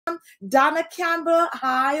Donna Campbell,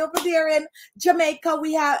 hi over there in Jamaica.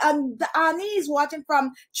 We have Annie is watching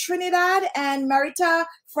from Trinidad, and Marita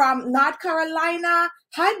from North Carolina.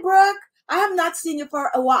 Hi, Brooke. I have not seen you for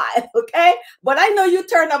a while, okay? But I know you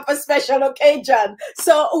turn up a special occasion.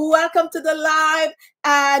 So welcome to the live.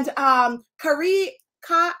 And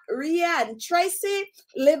Korean Tracy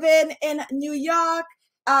living in New York,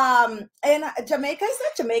 in Jamaica. Is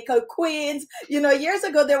that Jamaica, Queens? You know, years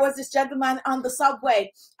ago there was this gentleman on the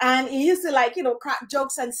subway, and he used to, like, you know, crack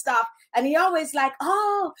jokes and stuff, and he always like,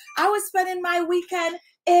 oh, I was spending my weekend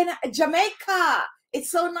in Jamaica. It's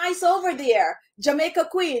so nice over there, Jamaica,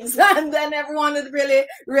 Queens. And then everyone would really,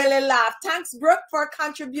 really laugh. Thanks, Brooke, for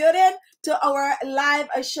contributing to our live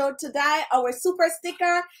show today. Our super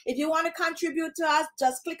sticker. If you want to contribute to us,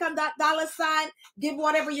 just click on that $sign. Give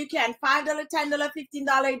whatever you can. $5, $10, $15.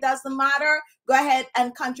 It doesn't matter. Go ahead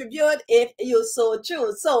and contribute if you so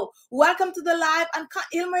choose. So welcome to the live. And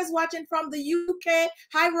Ilma is watching from the UK.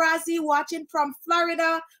 Hi, Razi, watching from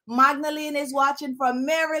Florida. Magdalene is watching from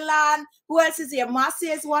Maryland. Who else is here?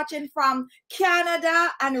 Marcia is watching from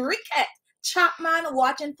Canada. And Rickett Chapman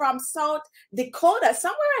watching from South Dakota.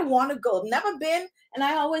 Somewhere I want to go. Never been, and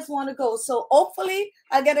I always want to go. So hopefully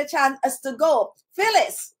I get a chance to go.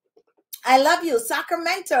 Phyllis, I love you.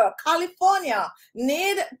 Sacramento, California.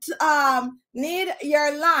 Need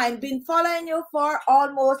your line. Been following you for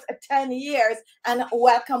almost 10 years. And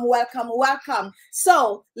welcome, welcome, welcome.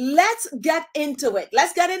 So let's get into it.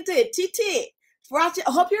 Let's get into it. TT,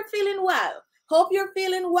 I hope you're feeling well. Hope you're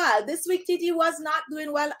feeling well. This week, Titi was not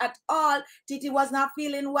doing well at all. Titi was not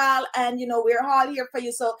feeling well. And, you know, we're all here for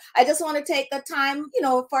you. So I just want to take the time, you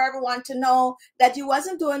know, for everyone to know that you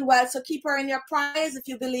wasn't doing well. So keep her in your prayers. If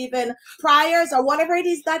you believe in prayers or whatever it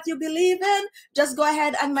is that you believe in, just go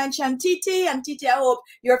ahead and mention Titi. And Titi, I hope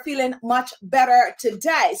you're feeling much better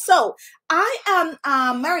today. So I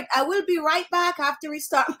am married. I will be right back after we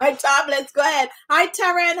start my tablets. Go ahead. Hi,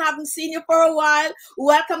 Taryn. Haven't seen you for a while.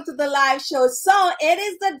 Welcome to the live show. So it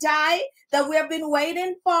is the day that we have been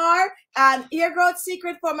waiting for. And Ear Growth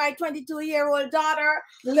Secret for my 22-year-old daughter.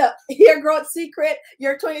 Look, Ear Growth Secret,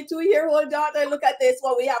 your 22-year-old daughter. Look at this,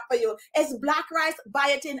 what we have for you. It's black rice,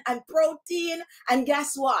 biotin, and protein. And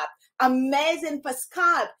guess what? Amazing for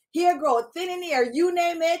scalp, hair growth, thinning hair, you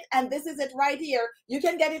name it. And this is it right here. You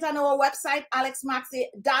can get it on our website,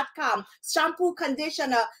 alexmaxey.com. Shampoo,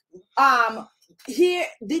 conditioner, here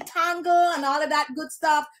detangle and all of that good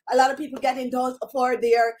stuff. A lot of people getting those for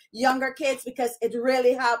their younger kids because it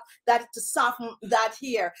really helps that to soften that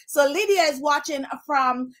hair. So Lydia is watching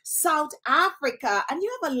from South Africa, and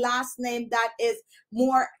you have a last name that is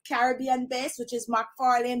more Caribbean based, which is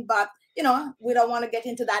McFarlane, but you know, we don't want to get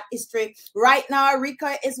into that history right now.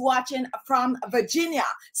 Rika is watching from Virginia.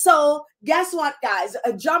 So guess what, guys?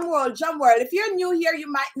 Jump world. If you're new here,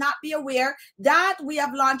 you might not be aware that we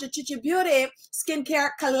have launched a Khichi Beauty skincare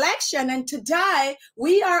collection. And today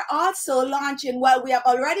we are also launching, well, we have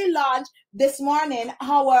already launched this morning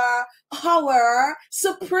our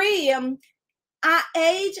Supreme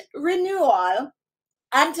Age Renewal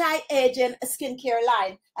anti-aging skincare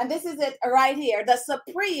line. And this is it right here, the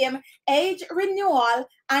Supreme Age Renewal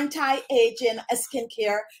Anti-Aging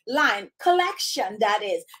Skincare Line collection, that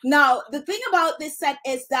is. Now, the thing about this set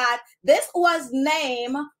is that this was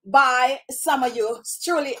named by some of you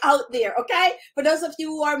truly out there, okay? For those of you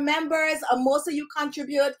who are members, most of you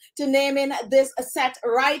contribute to naming this set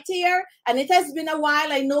right here. And it has been a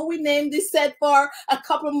while. I know we named this set for a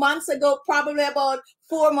couple months ago, probably about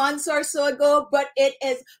 4 months or so ago, but it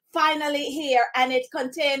is finally here, and it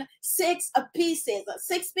contains 6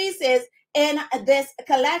 pieces in this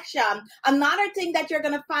collection. Another thing that you're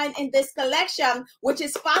going to find in this collection, which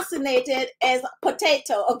is fascinating, is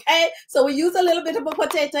potato, okay? So we use a little bit of a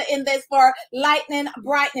potato in this for lightening,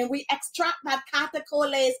 brightening. We extract that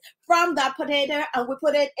catecholates from that potato and we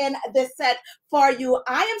put it in this set for you.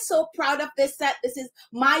 I am so proud of this set. This is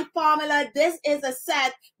my formula. This is a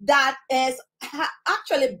set that is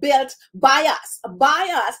actually built by us,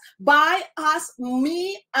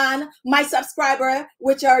 me and my subscriber,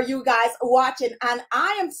 which are you guys watching. And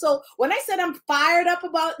I am so, when I said I'm fired up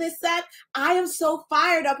about this set, I am so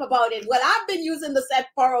fired up about it. Well, I've been using the set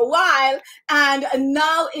for a while, and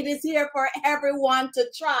now it is here for everyone to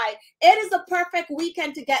try. It is the perfect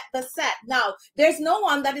weekend to get the the set. Now, there's no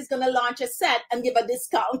one that is going to launch a set and give a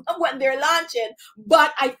discount when they're launching,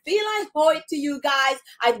 but I feel I owe it to you guys.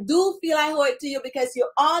 I do feel I owe it to you because you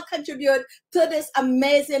all contribute to this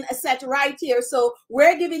amazing set right here. So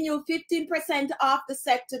we're giving you 15% off the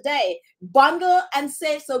set today. Bundle and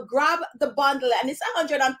save. So grab the bundle, and it's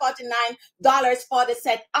 $149 for the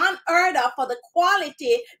set. Unheard of for the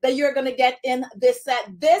quality that you're going to get in this set.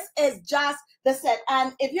 This is just the set.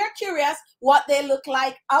 And if you're curious what they look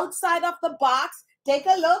like outside of the box, take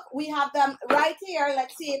a look. We have them right here.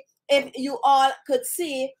 Let's see if you all could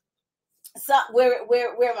see. So where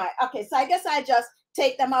am I? Okay, so I guess I just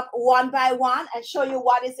take them up one by one and show you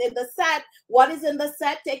what is in the set. What is in the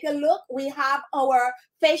set? Take a look. We have our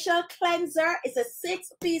facial cleanser. It's a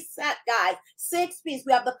 6-piece set, guys. 6-piece.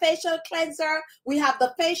 We have the facial cleanser. We have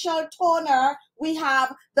the facial toner. We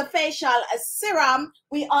have the facial serum.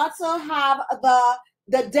 We also have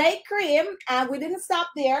the day cream, and we didn't stop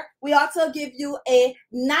there. We also give you a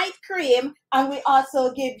night cream, and we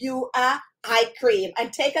also give you a eye cream.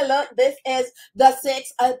 And take a look. This is the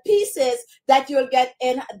 6 pieces that you'll get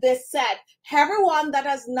in this set. Everyone that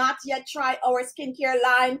has not yet tried our skincare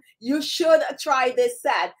line, you should try this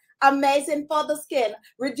set. Amazing for the skin,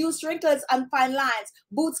 reduce wrinkles and fine lines,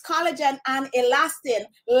 boosts collagen and elastin,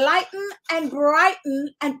 lighten and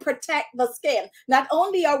brighten and protect the skin. Not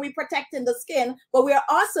only are we protecting the skin, but we are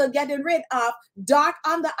also getting rid of dark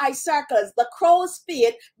under eye circles, the crow's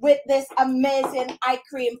feet, with this amazing eye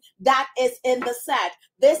cream that is in the set.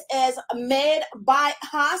 This is made by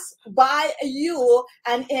us, by you,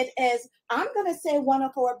 and it is, I'm going to say, one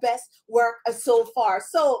of our best work so far.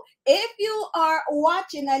 So if you are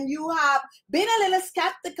watching and you have been a little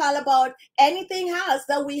skeptical about anything else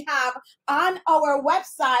that we have on our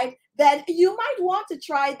website, then you might want to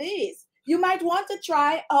try these. You might want to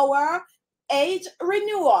try our Age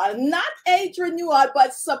Renewal, not Age Renewal,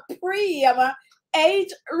 but Supreme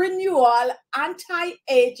Age Renewal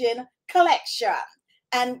Anti-Aging Collection.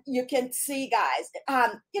 And you can see, guys,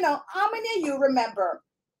 you know, how many of you remember?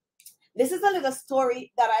 This is a little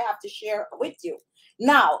story that I have to share with you.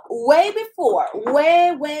 Now, way before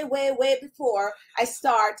I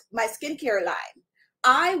start my skincare line,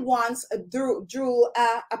 I once drew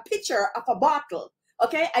a picture of a bottle.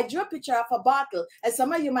 Okay, I drew a picture of a bottle, and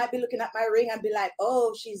some of you might be looking at my ring and be like,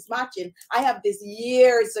 oh, she's matching. I have this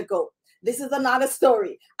years ago. This is another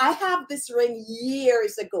story. I have this ring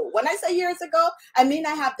years ago. When I say years ago, I mean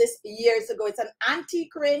I have this years ago. It's an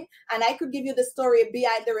antique ring, and I could give you the story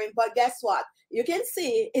behind the ring, but guess what? You can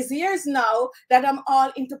see it's years now that I'm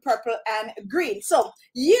all into purple and green. So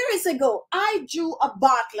years ago, I drew a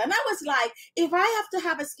bottle, and I was like, if I have to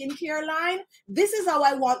have a skincare line, this is how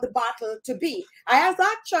I want the bottle to be. I have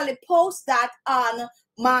actually posted that on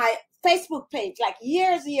my Facebook page like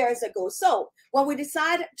years ago. So when we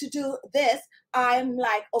decided to do this, I'm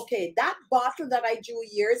like, okay, that bottle that I drew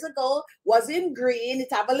years ago was in green. It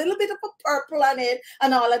have a little bit of a purple on it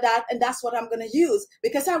and all of that. And that's what I'm going to use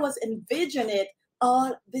because I was envisioning it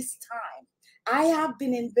all this time. I have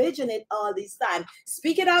been envisioning it all this time.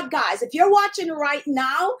 Speak it out, guys. If you're watching right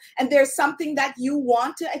now and there's something that you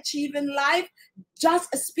want to achieve in life,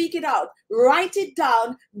 just speak it out. Write it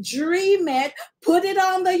down. Dream it. Put it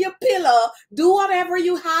under your pillow. Do whatever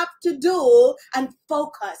you have to do and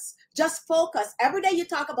focus. Just focus. Every day you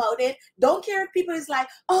talk about it. Don't care if people is like,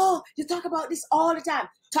 oh, you talk about this all the time.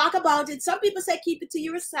 Talk about it. Some people say keep it to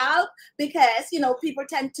yourself because, you know, people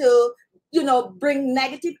tend to, you know, bring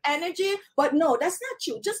negative energy, but no, that's not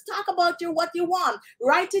true. Just talk about what you want.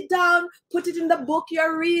 Write it down, put it in the book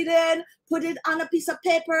you're reading, put it on a piece of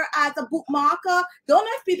paper as a bookmarker. Don't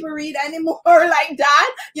have people read anymore like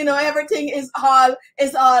that. You know, everything is all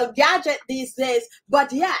gadget these days.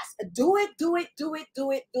 But yes, do it.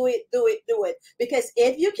 Because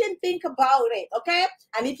if you can think about it, okay,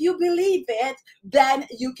 and if you believe it, then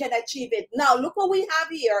you can achieve it. Now, look what we have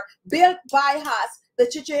here, built by us. The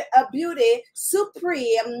Khichi Beauty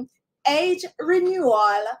Supreme Age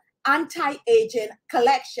Renewal Anti-Aging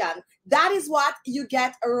Collection. That is what you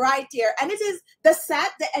get right here. And it is the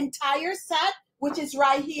set, the entire set, which is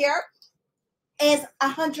right here, is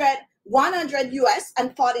 $100 US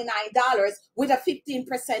and $49 with a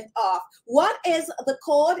 15% off. What is the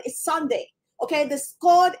code? Is Sunday. Okay, this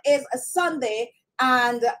code is a Sunday,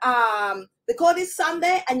 and the code is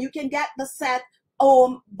Sunday, and you can get the set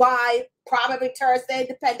by probably Thursday,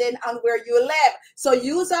 depending on where you live. So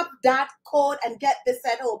use up that code and get this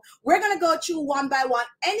at home. We're going to go through one by one.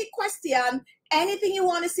 Any question, anything you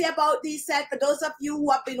want to say about these sets. For those of you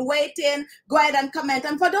who have been waiting, go ahead and comment.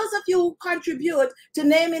 And for those of you who contribute to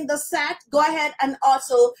naming the set, go ahead and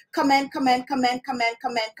also comment,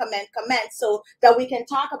 so that we can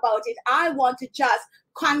talk about it. I want to just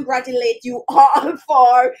congratulate you all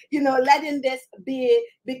for, you know, letting this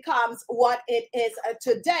becomes what it is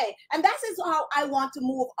today. And that is how I want to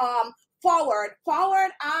move forward.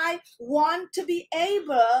 I want to be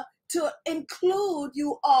able to include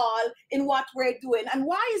you all in what we're doing. And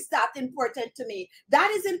why is that important to me?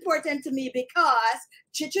 That is important to me because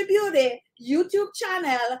Khichi Beauty YouTube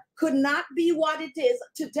channel could not be what it is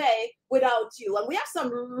today without you. And we have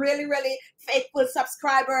some really, really faithful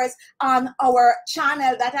subscribers on our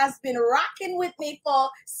channel that has been rocking with me for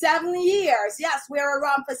 7 years. Yes, we're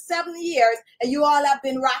around for 7 years and you all have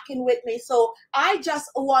been rocking with me. So I just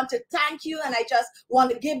want to thank you, and I just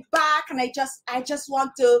want to give back, and I just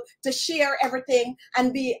want to share everything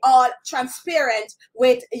and be all transparent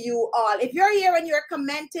with you all. If you're here and you're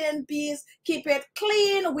commenting, please keep it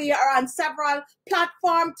clean. We are on several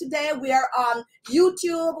platforms today. We are on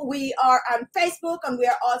YouTube, we are on Facebook, and we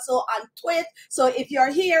are also on Twitter. So if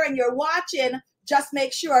you're here and you're watching, just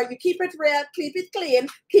make sure you keep it real, keep it clean,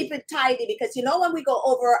 keep it tidy, because you know when we go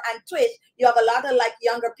over on Twitch, you have a lot of like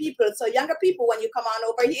younger people. So younger people, when you come on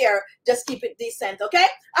over here, just keep it decent, okay?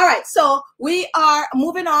 All right, so we are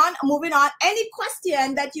moving on. Any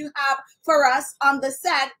question that you have for us on the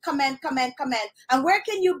set, comment. And where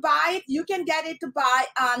can you buy it? You can get it to buy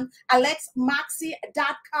on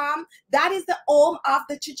alexmaxi.com. That is the home of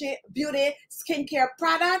the Khichi Beauty skincare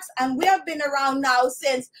products. And we have been around now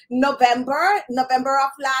since November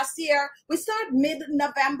of last year. We started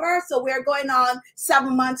mid-November, so we're going on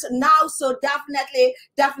 7 months now. So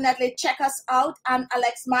definitely check us out on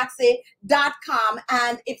alexmaxi.com.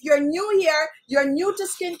 And if you're new here, you're new to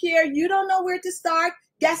skincare, you don't know where to start,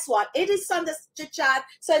 guess what? It is Sunday Chit Chat.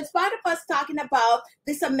 So in spite of us talking about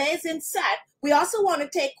this amazing set, we also want to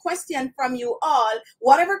take questions from you all.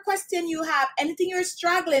 Whatever question you have, anything you're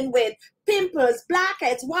struggling with, pimples,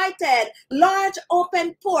 blackheads, whitehead, large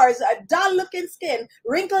open pores, a dull looking skin,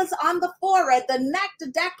 wrinkles on the forehead, the neck,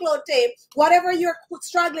 the décolleté, whatever you're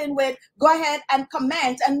struggling with, go ahead and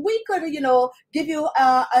comment. And we could, you know, give you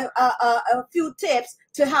a few tips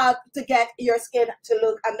to help to get your skin to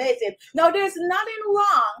look amazing. Now, there's nothing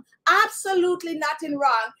wrong, absolutely nothing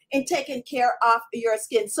wrong in taking care of your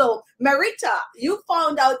skin. So, Marita, you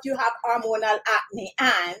found out you have hormonal acne,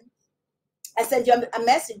 and I sent you a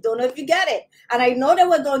message. Don't know if you get it. And I know that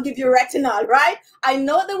we're going to give you retinol, right? I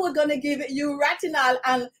know that we're going to give you retinol.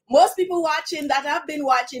 And most people watching that have been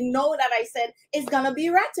watching know that I said it's going to be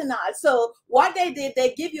retinol. So what they did,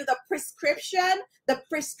 they give you the prescription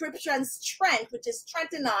strength, which is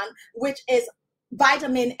tretinoin, which is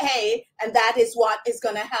vitamin A, and that is what is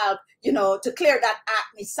going to help, you know, to clear that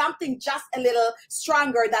acne, something just a little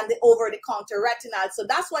stronger than the over-the-counter retinol. So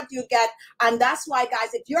that's what you get. And that's why,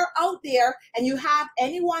 guys, if you're out there and you have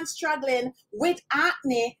anyone struggling with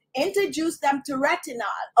acne, introduce them to retinol,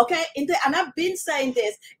 okay? And I've been saying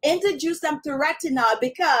this, introduce them to retinol,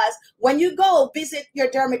 because when you go visit your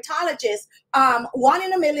dermatologist, 1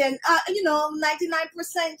 in a million, you know,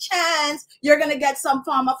 99% chance you're gonna get some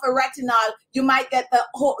form of a retinol. You might get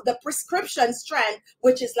the prescription strength,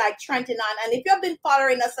 which is like tretinoin. And if you've been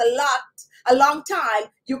following us a long time,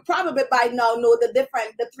 you probably by now know the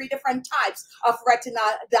 3 different types of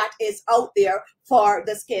retinol that is out there for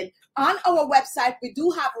the skin. On our website, we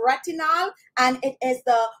do have retinol, and it is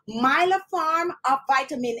the milder form of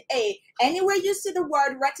vitamin A. Anywhere you see the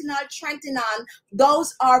word retinol, tretinoin,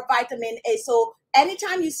 those are vitamin A. So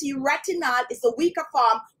anytime you see retinol, it's the weaker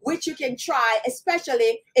form, which you can try,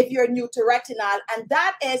 especially if you're new to retinol. And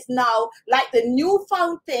that is now like the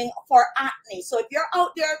newfound thing for acne. So if you're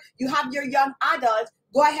out there, you have your young adult,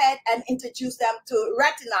 go ahead and introduce them to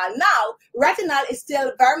retinol. Now, retinol is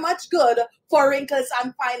still very much good for wrinkles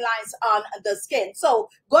and fine lines on the skin. So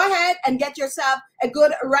go ahead and get yourself a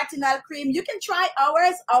good retinol cream. You can try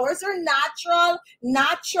ours. Ours are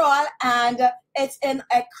natural, and it's in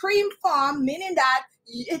a cream form, meaning that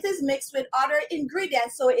it is mixed with other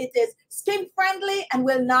ingredients, so it is skin friendly and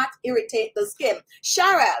will not irritate the skin.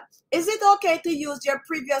 Cheryl, is it okay to use your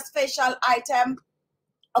previous facial item?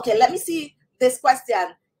 Okay, let me see this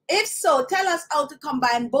question. If so, tell us how to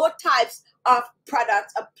combine both types of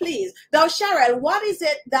products, please. Now, Cheryl, what is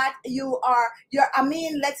it that I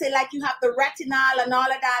mean, let's say like you have the retinol and all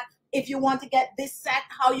of that. If you want to get this set,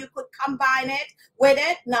 how you could combine it with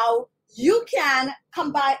it. Now, you can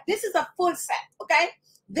combine, this is a full set, okay?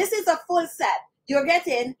 This is a full set. You're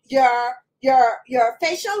getting your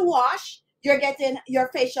facial wash, you're getting your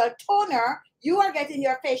facial toner, you are getting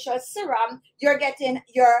your facial serum, you're getting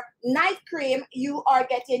your night cream, you are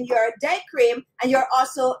getting your day cream, and you're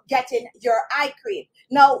also getting your eye cream.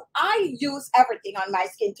 Now, I use everything on my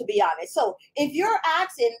skin, to be honest. So if you're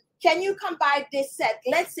asking, can you combine this set,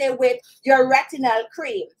 let's say with your retinol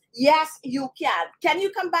cream? Yes, you can. Can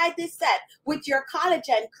you combine this set with your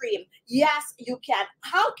collagen cream? Yes, you can.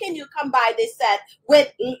 How can you combine this set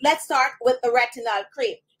with, let's start with the retinol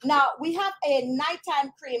cream. Now, we have a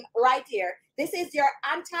nighttime cream right here. This is your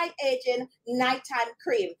anti-aging nighttime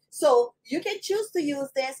cream. So you can choose to use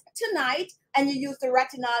this tonight and you use the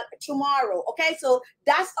retinol tomorrow. Okay, so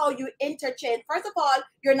that's how you interchange. First of all,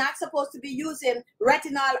 you're not supposed to be using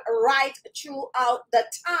retinol right throughout the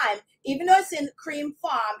time. Even though it's in cream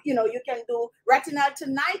form, you know, you can do retinol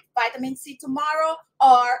tonight, vitamin C tomorrow,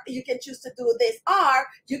 or you can choose to do this. Or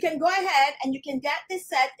you can go ahead and you can get this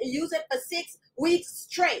set, use it for 6 weeks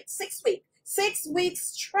straight, 6 weeks. 6 weeks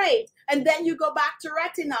straight, and then you go back to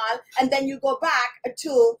retinol, and then you go back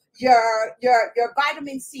to your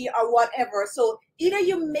vitamin C or whatever. So either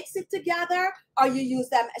you mix it together or you use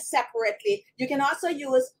them separately. You can also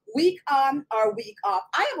use week on or week off.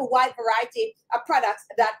 I have a wide variety of products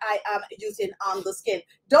that I am using on the skin.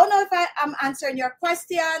 Don't know if I am answering your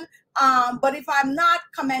question, but if I'm not,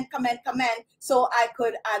 comment, so I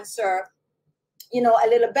could answer, you know, a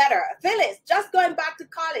little better. Phyllis, just going back to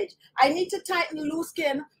college. I need to tighten loose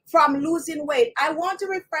skin from losing weight. I want to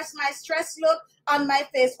refresh my stress look on my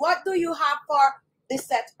face. What do you have for this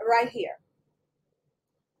set right here?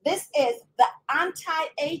 This is the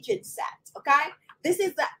anti-aging set, okay? This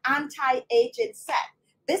is the anti-aging set.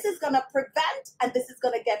 This is going to prevent and this is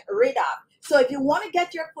going to get rid of. So if you want to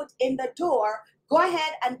get your foot in the door, go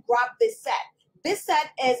ahead and grab this set. This set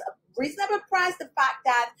is a reasonable price. The fact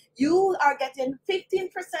that you are getting 15%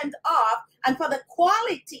 off, and for the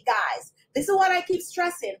quality, guys, this is what I keep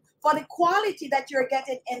stressing. For the quality that you're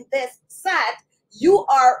getting in this set, you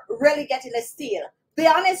are really getting a steal. The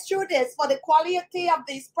honest truth is, for the quality of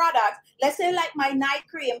these products, let's say like my night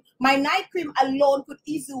cream alone could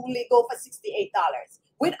easily go for $68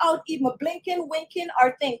 without even blinking, winking,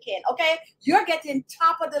 or thinking, okay? You're getting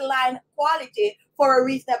top of the line quality for a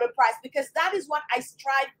reasonable price, because that is what I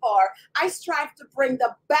strive for. I strive to bring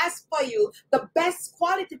the best for you, the best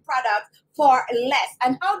quality products for less.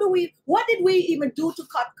 And what did we even do to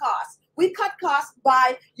cut costs? We cut costs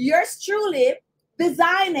by yours truly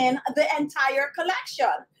designing the entire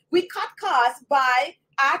collection. We cut costs by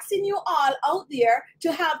asking you all out there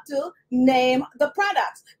to help to name the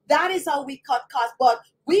products. That is how we cut costs. But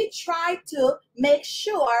we try to make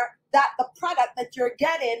sure that the product that you're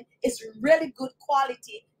getting is really good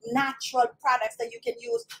quality, natural products that you can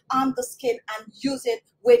use on the skin and use it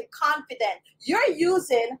with confidence. You're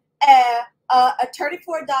using a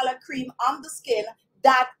 $34 cream on the skin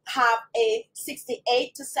that have a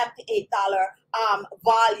 $68 to $78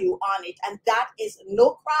 value on it, and that is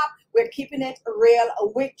no crap. We're keeping it real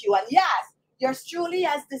with you. And yes, yours truly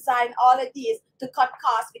has designed all of these to cut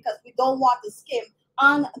costs, because we don't want to skim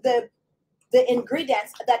on the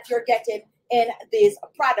ingredients that you're getting in these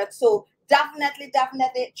products. So definitely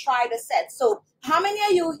try the set. So how many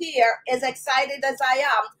of you here is excited as I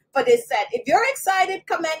am for this set? If you're excited,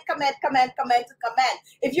 comment.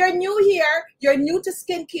 If you're new here, you're new to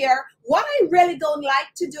skincare, what I really don't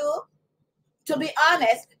like to do, to be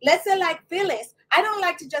honest, let's say like Phyllis, I don't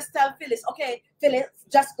like to just tell Phyllis, okay, Phyllis,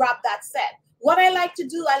 just grab that set. What I like to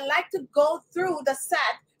do, I like to go through the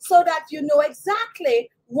set so that you know exactly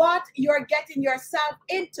what you're getting yourself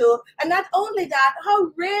into. And not only that,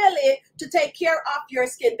 how really to take care of your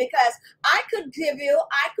skin, because I could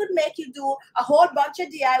make you do a whole bunch of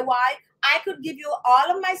DIY. I could give you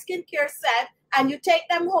all of my skincare set and you take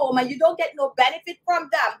them home and you don't get no benefit from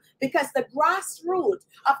them, because the grassroots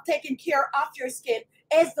of taking care of your skin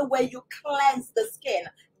is the way you cleanse the skin.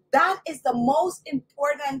 That is the most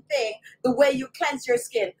important thing, the way you cleanse your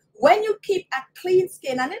skin. When you keep a clean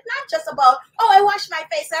skin, and it's not just about, oh, I wash my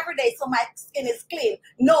face every day so my skin is clean.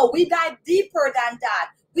 No, we dive deeper than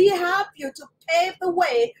that. We help you to pave the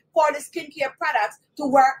way for the skincare products to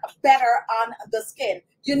work better on the skin.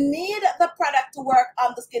 You need the product to work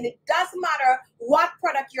on the skin. It doesn't matter what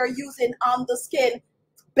product you're using on the skin.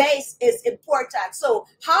 Base is important. So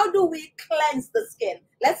how do we cleanse the skin?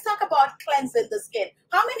 Let's talk about cleansing the skin.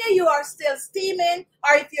 How many of you are still steaming?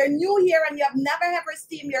 Or if you're new here and you have never ever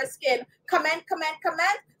steamed your skin, comment,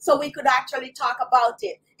 so we could actually talk about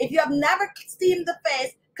it. If you have never steamed the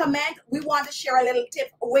face, comment. We want to share a little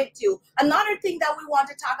tip with you. Another thing that we want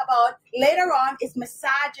to talk about later on is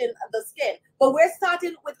massaging the skin. But we're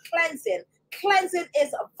starting with cleansing. Cleansing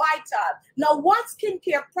is vital. Now, what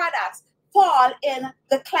skincare products fall in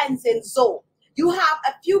the cleansing zone? you have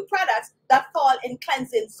a few products that fall in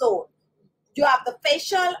cleansing zone. You have the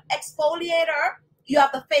facial exfoliator, you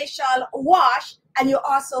have the facial wash, and you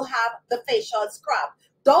also have the facial scrub.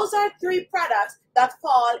 Those are 3 products that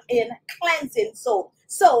fall in cleansing zone.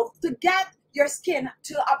 So to get your skin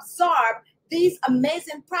to absorb these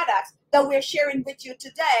amazing products that we're sharing with you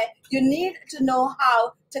today, you need to know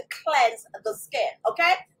how to cleanse the skin,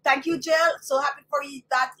 okay? Thank you, Jill. So happy for you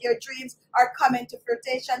that your dreams are coming to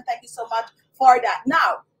fruition. Thank you so much for that.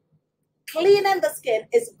 Now, cleaning the skin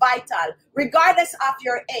is vital, regardless of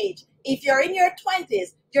your age. If you're in your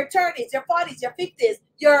 20s, your 30s, your 40s, your 50s,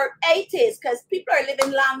 your 80s, because people are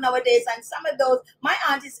living long nowadays, and some of those, my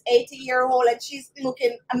aunt is 80-year-old and she's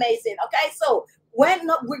looking amazing, okay? So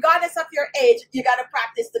regardless of your age, you got to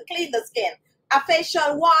practice to clean the skin. A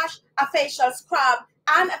facial wash, a facial scrub,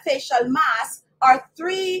 and a facial mask are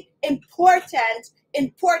 3 important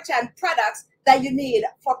products that you need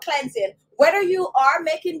for cleansing. Whether you are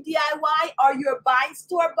making DIY or you're buying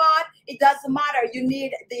store-bought, it doesn't matter. You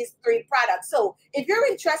need these 3 products. So if you're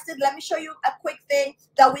interested, let me show you a quick thing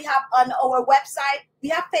that we have on our website. We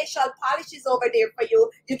have facial polishes over there for you.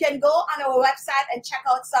 You can go on our website and check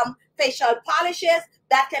out some facial polishes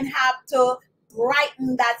that can help to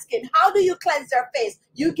brighten that skin. How do you cleanse your face?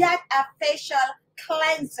 You get a facial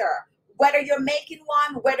cleanser. Whether you're making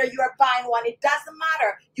one, whether you're buying one, it doesn't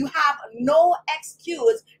matter. You have no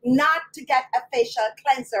excuse not to get a facial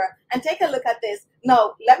cleanser. And take a look at this.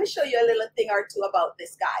 Now, let me show you a little thing or two about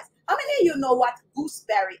this, guys. How many of you know what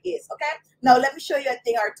gooseberry is, okay? Now, let me show you a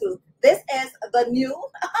thing or two. This is the new,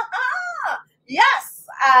 yes,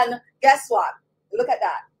 and guess what? Look at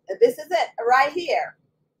that. This is it right here.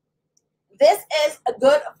 This is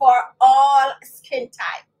good for all skin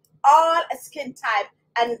type,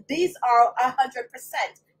 and these are 100%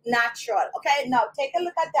 natural. Okay, now take a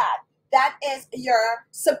look at that. That is your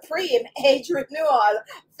Supreme Age Renewal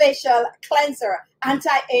Facial Cleanser,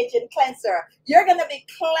 Anti-Aging Cleanser. You're going to be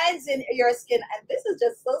cleansing your skin, and this is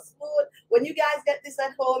just so smooth. When you guys get this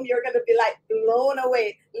at home, you're going to be like blown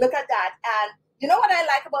away. Look at that. And you know what I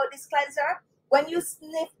like about this cleanser? When you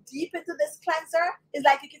sniff deep into this cleanser, it's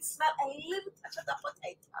like you can smell a little touch of the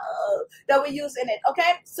potato that we use in it,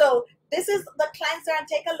 okay? So this is the cleanser, and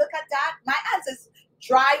take a look at that. My hands is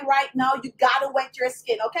dry right now. You gotta wet your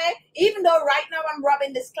skin, okay? Even though right now I'm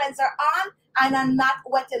rubbing this cleanser on and I'm not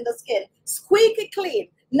wetting the skin. Squeaky clean.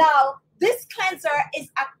 Now, this cleanser is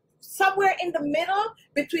somewhere in the middle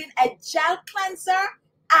between a gel cleanser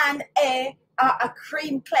and a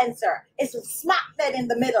cream cleanser. It's smack dead in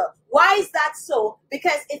the middle. Why is that so?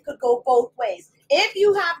 Because it could go both ways. If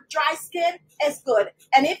you have dry skin, it's good.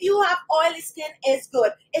 And if you have oily skin, it's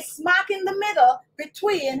good. It's smack in the middle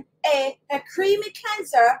between a creamy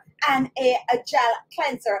cleanser and a gel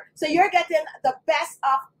cleanser. So you're getting the best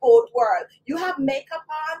of both worlds. You have makeup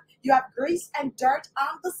on, you have grease and dirt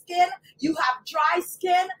on the skin, you have dry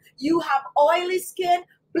skin, you have oily skin,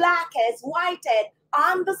 blackheads, whitehead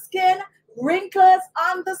on the skin, wrinkles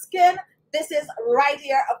on the skin. This is right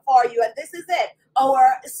here for you, and this is it,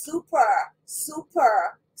 our super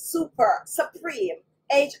supreme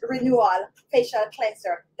age renewal facial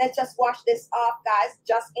cleanser. Let's just wash this off, guys,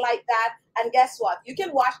 just like that. And guess what? You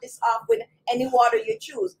can wash this off with any water you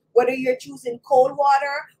choose, whether you're choosing cold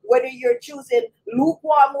water, whether you're choosing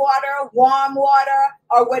lukewarm water, warm water,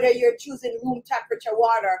 or whether you're choosing room temperature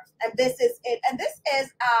water. And this is it. And this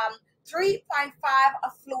is 3.5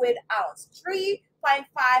 a fluid ounce. 3.5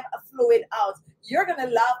 a fluid ounce. You're gonna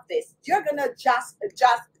love this. You're gonna just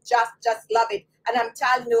love it. And I'm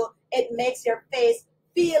telling you, it makes your face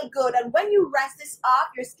feel good. And when you rinse this off,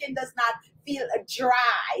 your skin does not feel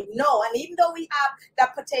dry. No. And even though we have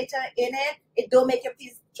that potato in it, it don't make your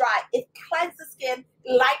face dry. It cleanses the skin,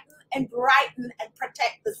 lighten and brighten and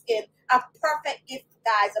protect the skin. A perfect gift,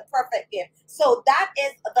 guys. A perfect gift. So that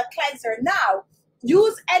is the cleanser. Now,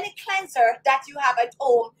 use any cleanser that you have at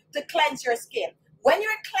home to cleanse your skin. When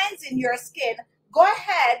you're cleansing your skin, go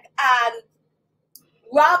ahead and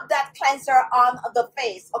rub that cleanser on the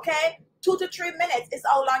face, okay? 2 to 3 minutes is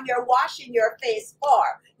how long you're washing your face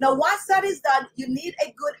for. Now, once that is done, you need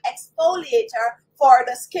a good exfoliator for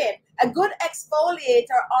the skin. A good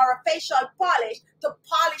exfoliator or a facial polish to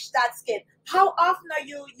polish that skin. How often are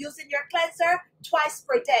you using your cleanser? Twice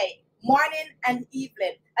per day, morning and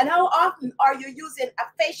evening. And how often are you using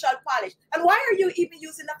a facial polish? And why are you even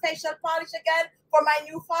using a facial polish again? For my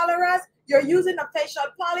new followers, you're using a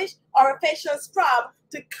facial polish or a facial scrub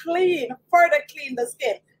to further clean the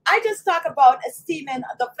skin. I just talk about steaming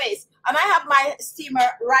the face, and I have my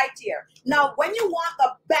steamer right here. Now, when you want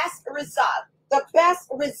the best result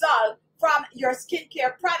from your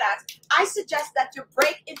skincare products, I suggest that you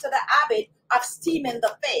break into the habit of steaming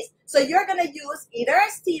the face. So you're going to use either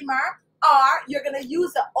a steamer or you're going to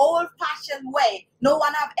use the old-fashioned way. No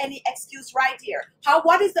one have any excuse right here.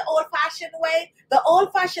 What is the old-fashioned way? The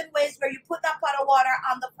old-fashioned way is where you put that pot of water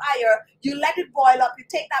on the fire, you let it boil up, you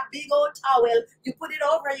take that big old towel, you put it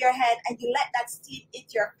over your head, and you let that steam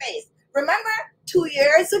hit your face. Remember, 2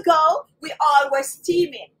 years ago, we all were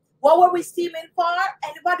steaming. What were we steaming for?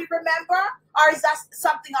 Anybody remember? Or is that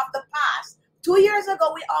something of the past? 2 years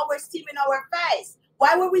ago, we all were steaming our face.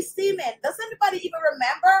 Why were we steaming? Does anybody even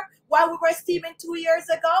remember why we were steaming 2 years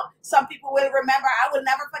ago? Some people will remember. I will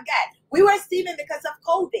never forget. We were steaming because of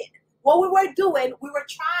COVID. What we were doing, we were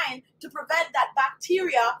trying to prevent that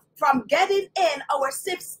bacteria from getting in our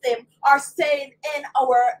system or staying in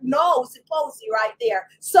our nose, supposedly right there.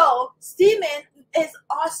 So steaming is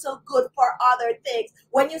also good for other things.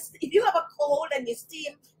 If you have a cold and you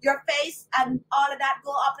steam your face and all of that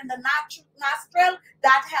go up in the nostril,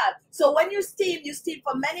 that helps. So when you steam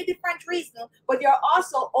for many different reasons, but you're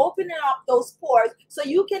also opening up those pores so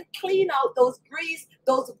you can clean out those grease,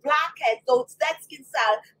 those blackheads, those dead skin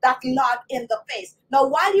cells that log in the face. Now,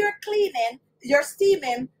 while you're cleaning, you're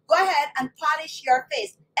steaming, go ahead and polish your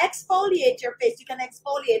face. Exfoliate your face. You can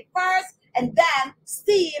exfoliate first and then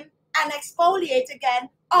steam and exfoliate again,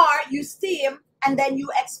 or you steam and then you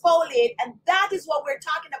exfoliate. And that is what we're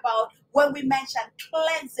talking about when we mention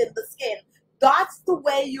cleansing the skin. That's the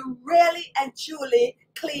way you really and truly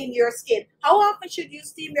clean your skin. How often should you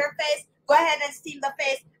steam your face? Go ahead and steam the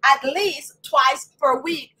face at least twice per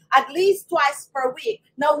week. At least twice per week.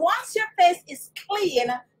 Now, once your face is clean,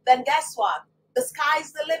 then guess what? The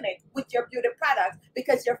sky's the limit with your beauty products,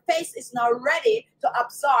 because your face is now ready to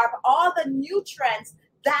absorb all the nutrients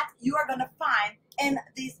that you are going to find in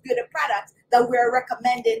these beauty products that we're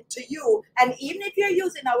recommending to you. And even if you're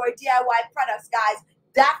using our DIY products, guys,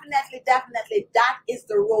 definitely that is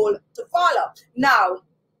the rule to follow. Now,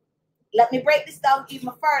 let me break this down even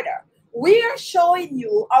further. We are showing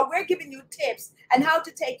you, or we're giving you tips on how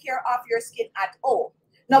to take care of your skin at home.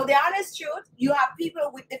 Now, the honest truth, you have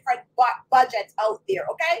people with different budgets out there,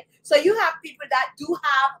 okay? So you have people that do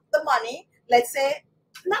have the money, let's say,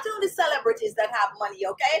 not only celebrities that have money,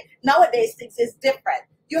 okay? Nowadays, things is different.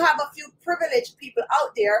 You have a few privileged people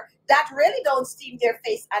out there that really don't steam their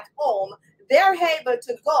face at home. They're able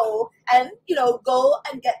to go and,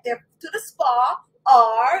 get to the spa,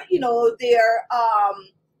 or,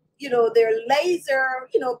 their laser,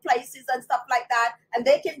 places and stuff like that, and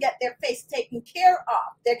they can get their face taken care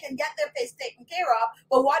of. They can get their face taken care of,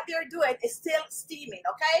 but what they're doing is still steaming,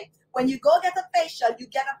 okay? When you go get a facial, you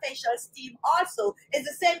get a facial steam also. It's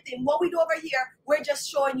the same thing. What we do over here, we're just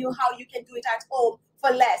showing you how you can do it at home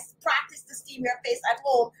for less. Practice to steam your face at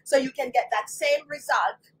home so you can get that same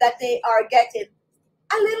result that they are getting.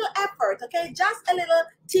 A little effort, okay? Just a little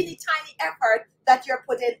teeny tiny effort that you're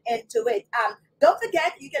putting into it. Don't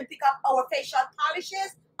forget, you can pick up our facial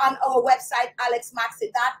polishes on our website,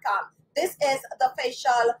 alexmaxey.com. This is the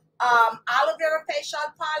facial aloe vera facial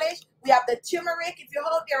polish. We have the turmeric. If you're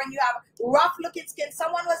out there and you have rough looking skin,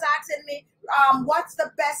 someone was asking me, what's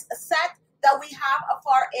the best set that we have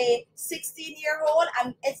for a 16-year-old?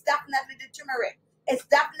 And it's definitely the turmeric. It's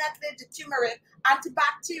definitely the turmeric.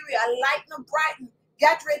 Antibacterial, lighten and brighten.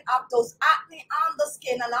 Get rid of those acne on the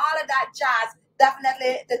skin and all of that jazz.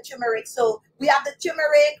 Definitely the turmeric. So we have the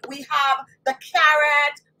turmeric, we have the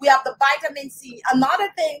carrot, we have the vitamin C. Another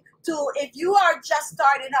thing too, if you are just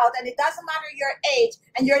starting out and it doesn't matter your age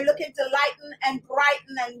and you're looking to lighten and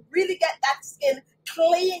brighten and really get that skin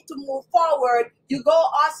clean to move forward, you go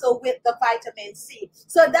also with the vitamin C.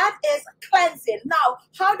 So that is cleansing. Now,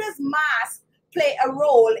 how does mask play a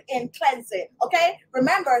role in cleansing? Okay,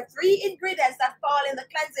 remember 3 ingredients that fall in the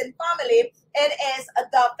cleansing family. It is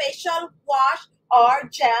the facial wash or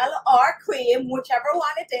gel or cream, whichever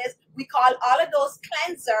one it is. We call all of those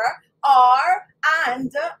cleanser,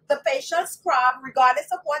 and the facial scrub, regardless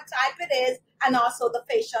of what type it is, and also the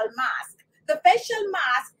facial mask. The facial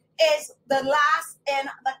mask is the last in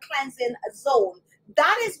the cleansing zone.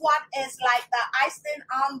 That is what is like the icing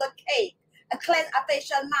on the cake. A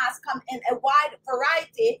facial mask come in a wide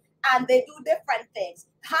variety, and they do different things.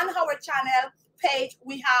 On our channel page,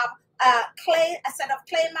 we have a set of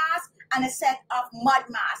clay masks and a set of mud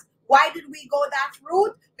masks. Why did we go that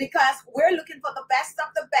route? Because we're looking for the best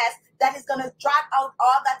of the best that is going to drag out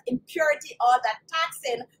all that impurity, all that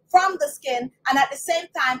toxin from the skin, and at the same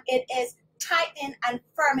time, it is tightening and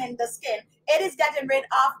firming the skin. It is getting rid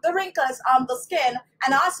of the wrinkles on the skin,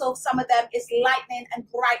 and also some of them is lightening and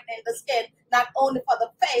brightening the skin, not only for the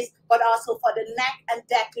face, but also for the neck and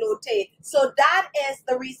décolleté. So that is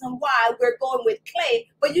the reason why we're going with clay,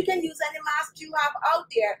 but you can use any mask you have out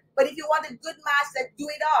there. But if you want a good mask that do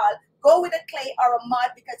it all, go with a clay or a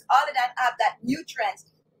mud, because all of that have that nutrients,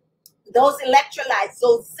 those electrolytes,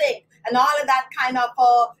 those zinc, and all of that kind of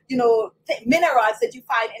minerals that you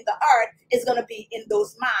find in the earth is going to be in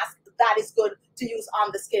those masks. That is good to use on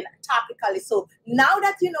the skin topically. So now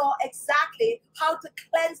that you know exactly how to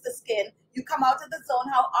cleanse the skin, you come out of the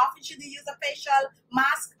zone. How often should you use a facial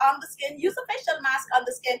mask on the skin? Use a facial mask on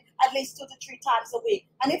the skin at least 2 to 3 times a week.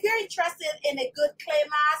 And if you're interested in a good clay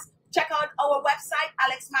mask, check out our website,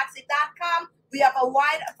 alexmaxic.com. We have a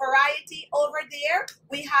wide variety over there.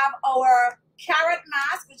 We have our carrot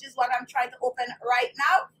mask, which is what I'm trying to open right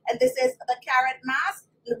now. And this is the carrot mask.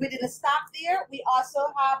 Within the stock there, we also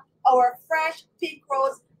have our fresh pink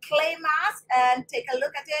rose clay mask. And take a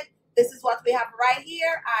look at it. This is what we have right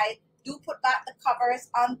here. I do put back the covers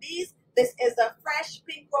on these. This is a fresh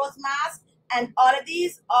pink rose mask. And all of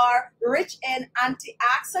these are rich in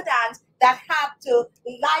antioxidants that help to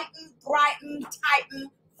lighten, brighten, tighten,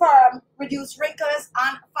 firm, reduce wrinkles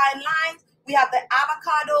and fine lines. We have the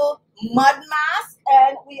avocado mud mask,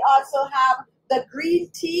 and we also have the green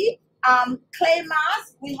tea clay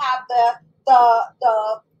mask. We have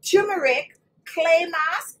the turmeric clay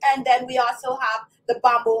mask, and then we also have the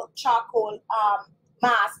bamboo charcoal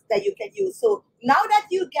mask that you can use. So now that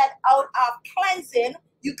you get out of cleansing,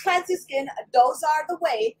 you cleanse the skin. Those are the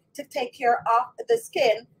way to take care of the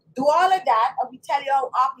skin. Do all of that, and we tell you how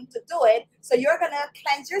often to do it. So you're going to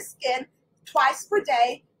cleanse your skin twice per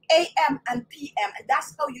day, AM and PM, and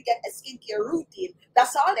that's how you get a skincare routine.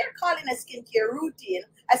 That's all they're calling a skincare routine.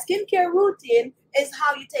 A skincare routine is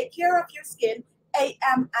how you take care of your skin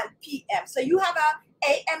AM and PM. So you have a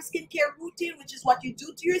AM skincare routine, which is what you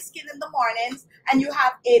do to your skin in the mornings, and you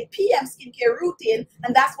have a PM skincare routine,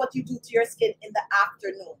 and that's what you do to your skin in the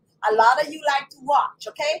afternoon. A lot of you like to watch,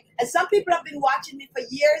 okay? And some people have been watching me for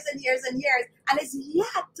years and years and years, and it's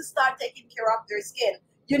yet to start taking care of their skin.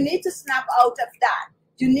 You need to snap out of that.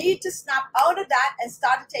 You need to snap out of that and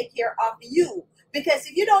start to take care of you. Because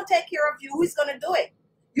if you don't take care of you, who's going to do it?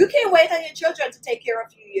 You can't wait on your children to take care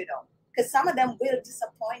of you, you know. Because some of them will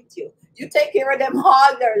disappoint you. You take care of them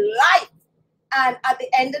all their life. And at the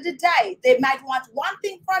end of the day, they might want one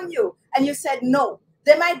thing from you, and you said no.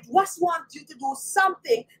 They might just want you to do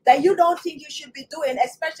something that you don't think you should be doing,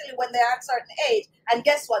 especially when they're at a certain age. And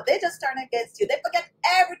guess what? They just turn against you. They forget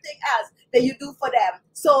everything else that you do for them.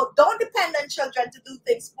 So don't depend on children to do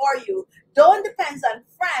things for you. Don't depend on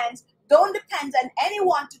friends. Don't depend on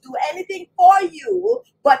anyone to do anything for you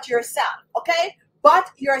but yourself, okay? But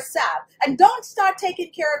yourself. And don't start taking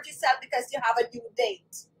care of yourself because you have a due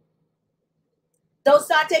date. Don't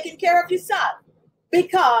start taking care of yourself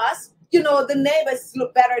because you know, the neighbors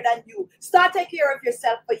look better than you. Start taking care of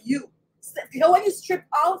yourself for you. When you strip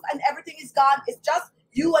off and everything is gone, it's just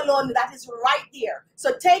you alone that is right here.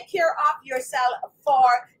 So take care of yourself for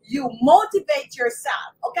you. Motivate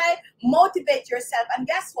yourself, okay? Motivate yourself. And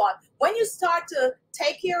guess what? When you start to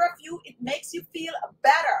take care of you, it makes you feel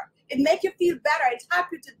better. It makes you feel better. It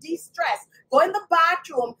helps you to de-stress. Go in the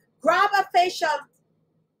bathroom, grab a facial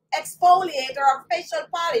exfoliator or facial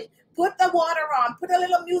polish. Put the water on, put a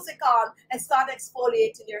little music on, and start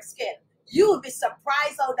exfoliating your skin. You will be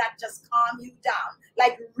surprised how that just calm you down.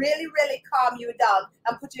 Like really, really calm you down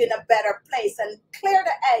and put you in a better place and clear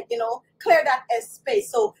the egg, you know, clear that space.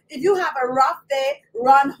 So if you have a rough day,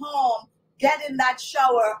 run home, get in that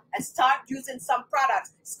shower and start using some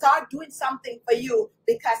products. Start doing something for you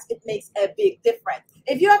because it makes a big difference.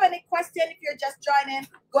 If you have any question, if you're just joining,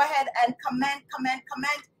 go ahead and comment.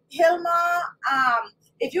 Hilma,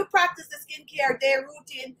 if you practice the skincare day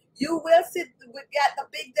routine, you will get the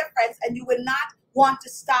big difference and you will not want to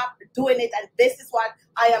stop doing it. And this is what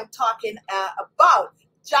I am talking about.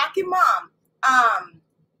 Jackie Mom,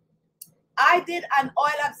 I did an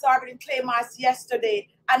oil absorbing clay mask yesterday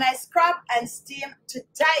and I scrub and steam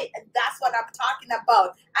today. And that's what I'm talking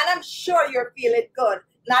about. And I'm sure you're feeling good.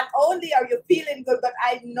 Not only are you feeling good, but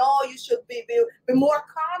I know you should be more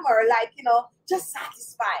calmer, like, you know, just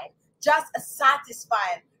satisfied. Just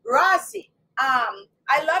satisfying. Rossi,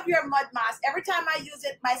 I love your mud mask. Every time I use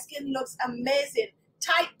it, my skin looks amazing.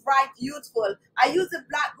 Tight, bright, youthful. I use the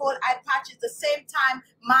black gold eye patches the same time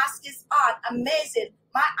mask is on. Amazing.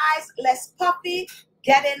 My eyes less puffy,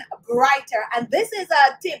 getting brighter. And this is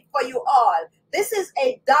a tip for you all. This is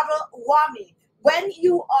a double whammy. When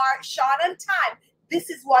you are short on time, this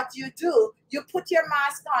is what you do. You put your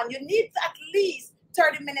mask on. You need at least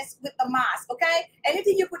 30 minutes with the mask, okay?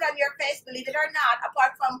 Anything you put on your face, believe it or not,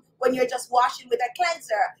 apart from when you're just washing with a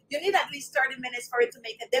cleanser, you need at least 30 minutes for it to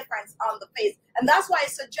make a difference on the face. And that's why I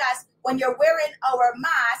suggest when you're wearing our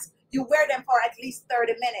mask, you wear them for at least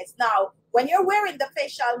 30 minutes. Now, when you're wearing the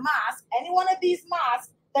facial mask, any one of these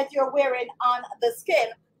masks that you're wearing on the skin,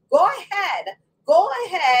 go ahead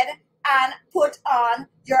and put on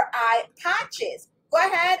your eye patches. Go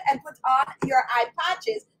ahead and put on your eye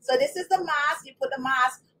patches. So this is the mask. You put the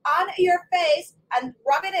mask on your face and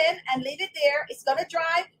rub it in and leave it there. It's going to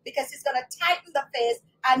dry because it's going to tighten the face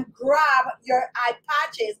and grab your eye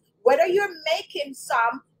patches. Whether you're making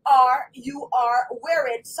some or you are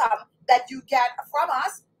wearing some that you get from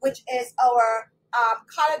us, which is our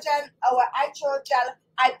collagen, our hydrogel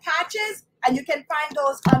eye patches, and you can find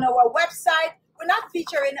those on our website. We're not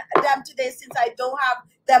featuring them today since I don't have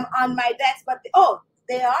them on my desk, but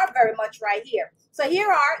they are very much right here. So here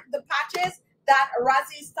are the patches that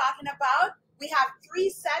Razi is talking about. We have 3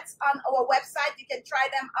 sets on our website. You can try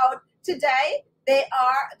them out today. They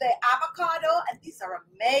are the avocado, and these are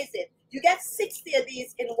amazing. You get 60 of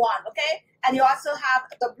these in one, okay? And you also have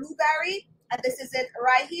the blueberry, and this is it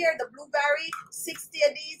right here, the blueberry. 60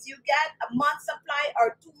 of these, you get a month supply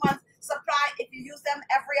or 2 months supply if you use them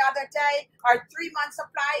every other day, or 3 months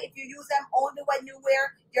supply if you use them only when you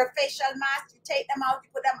wear your facial mask. You take them out, you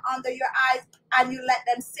put them under your eyes, and you let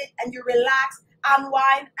them sit, and you relax,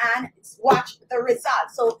 unwind, and watch the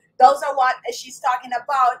results. So those are what she's talking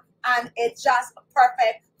about, and it's just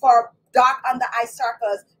perfect for dark under eye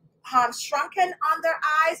circles, shrunken under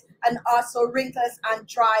eyes, and also wrinkles and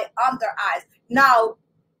dry under eyes. Now,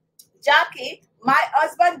 Jackie, my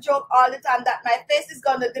husband joke all the time that my face is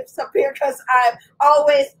going to disappear because I'm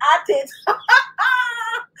always at it.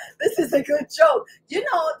 This is a good joke. You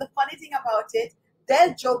know, the funny thing about it,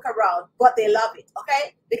 they'll joke around, but they love it,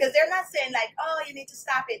 okay? Because they're not saying like, oh, you need to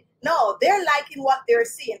stop it. No, they're liking what they're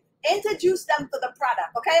seeing. Introduce them to the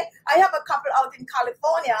product, okay? I have a couple out in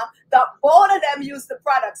California that both of them use the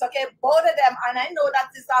products, okay? Both of them, and I know that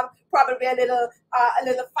this probably a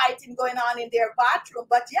little fighting going on in their bathroom,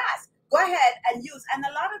 but yes, go ahead and use. And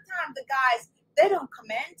a lot of times the guys, they don't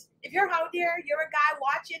comment. If you're out there, you're a guy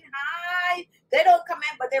watching, hi, they don't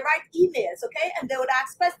comment, but they write emails, okay? And they would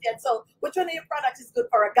ask questions. So which one of your products is good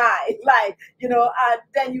for a guy? Like, you know,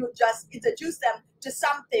 then you just introduce them to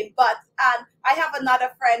something. But I have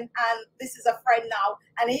another friend, and this is a friend now,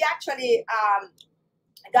 and he actually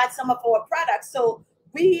got some of our products. So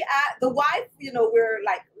we, the wife, you know, we're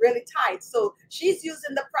like really tight. So she's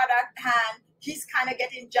using the product, and he's kind of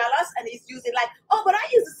getting jealous, and he's using like, oh, but I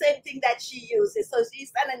use the same thing that she uses. So she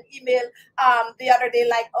sent an email the other day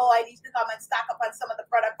like, oh, I need to come and stack up on some of the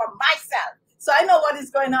product for myself. So I know what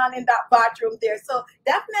is going on in that bathroom there. So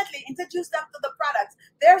definitely introduce them to the products.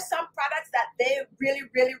 There are some products that they really,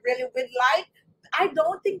 really, really would like. I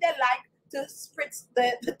don't think they like to spritz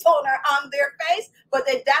the toner on their face, but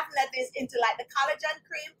they definitely is into like the collagen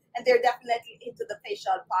cream, and they're definitely into the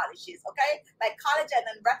facial polishes, okay? Like collagen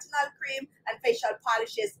and retinol cream and facial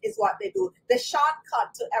polishes is what they do. The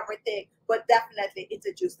shortcut to everything, but definitely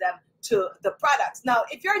introduce them to the products. Now,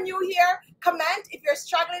 if you're new here, comment. If you're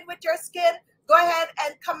struggling with your skin, go ahead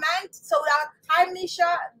and comment. So that, hi, Nikisha.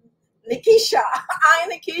 Hi,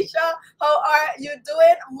 Nikisha. How are you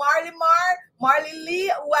doing? Marley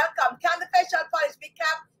Lee, welcome. Can the facial polish be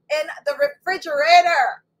kept in the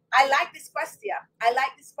refrigerator? I like this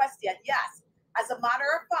question. Yes. As a matter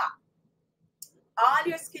of fact, all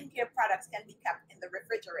your skincare products can be kept in the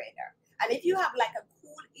refrigerator. And if you have like a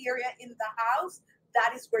cool area in the house,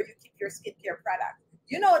 that is where you keep your skincare products.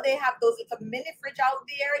 You know, they have those little mini fridge out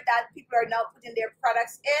there that people are now putting their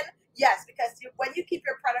products in. Yes, because when you keep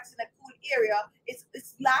your products in a cool area, it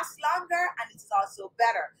lasts longer, and it's also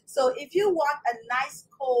better. So if you want a nice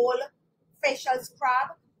cold facial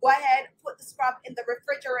scrub, go ahead, put the scrub in the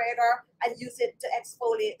refrigerator and use it to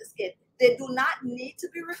exfoliate the skin. They do not need to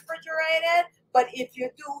be refrigerated, but if you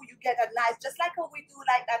do, you get a nice, just like how we do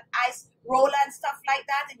like that ice roller and stuff like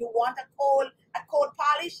that, and you want a cold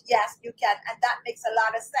polish, yes, you can. And that makes a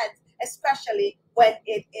lot of sense, especially when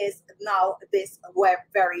it is now this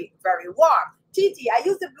very, very warm. TT, I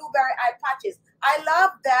use the blueberry eye patches. I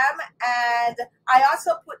love them, and I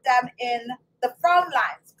also put them in the frown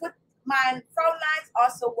lines. My frown lines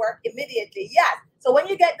also work immediately. Yes. So when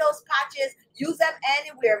you get those patches, use them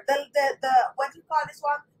anywhere. The what do you call this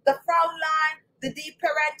one? The frown line, the deep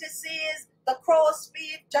parentheses, the crow's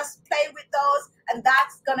feet. Just play with those, and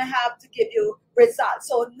that's gonna have to give you results.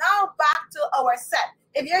 So now back to our set.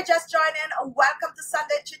 If you're just joining, welcome to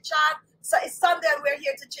Sunday Chit Chat. So it's Sunday and we're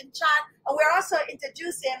here to chin chat. And we're also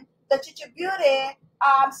introducing the Khichi Beauty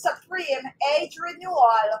Supreme Age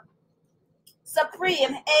Renewal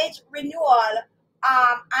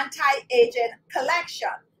Anti-Aging Collection.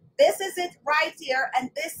 This is it right here,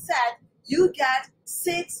 and this set you get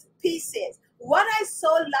 6 pieces. What I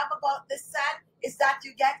so love about this set is that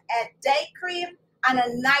you get a day cream and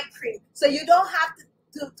a night cream, so you don't have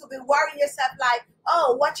to be worrying yourself like,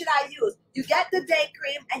 oh, what should I use? You get the day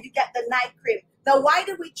cream and you get the night cream. Now, why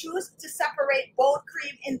did we choose to separate both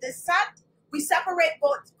cream in this set? We separate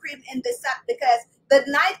both cream in this set because the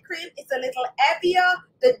night cream is a little heavier.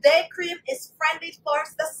 The day cream is friendly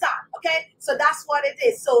towards the sun. Okay, so that's what it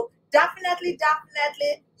is. So definitely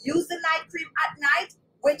use the night cream at night,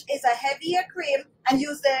 which is a heavier cream, and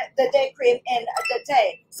use the day cream in the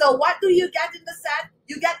day. So what do you get in the set?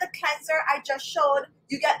 You get the cleanser I just showed.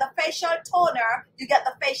 You get the facial toner. You get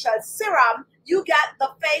the facial serum. You get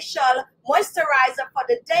the facial moisturizer for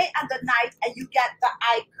the day and the night, and you get the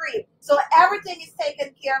eye cream. So everything is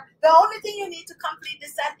taken care. The only thing you need to complete the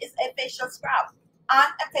set is a facial scrub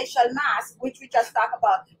and a facial mask, which we just talked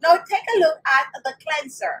about. Now take a look at the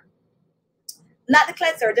cleanser. Not the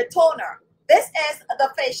cleanser, the toner. This is the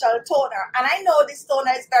facial toner. And I know this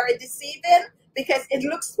toner is very deceiving because it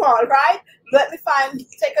looks small, right?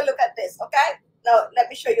 Take a look at this, okay? Now, let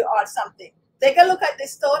me show you all something. Take a look at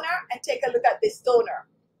this toner and take a look at this toner.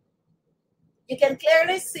 You can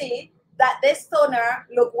clearly see that this toner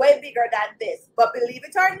looks way bigger than this. But believe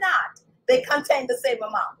it or not, they contain the same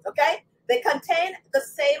amount, okay? They contain the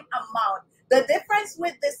same amount. The difference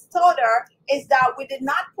with this toner is that we did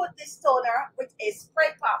not put this toner with a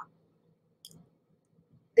spray pump.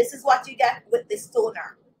 This is what you get with this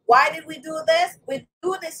toner. Why did we do this? We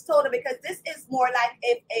do this toner because this is more like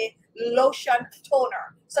a lotion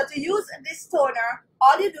toner. So to use this toner,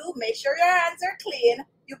 all you do, make sure your hands are clean.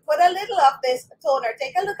 You put a little of this toner.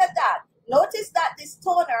 Take a look at that. Notice that this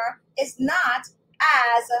toner is not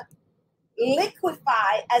as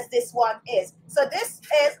liquefy as this one is. So this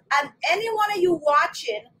is, and any one of you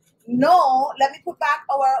watching know, let me put back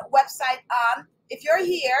our website on. If you're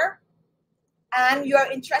here and you're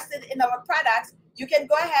interested in our products, you can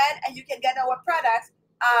go ahead and you can get our products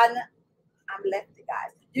on, I'm lefty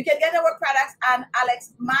guys, you can get our products on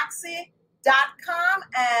alexmaxi.com,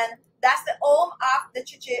 and that's the home of the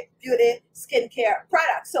Khichi Beauty skincare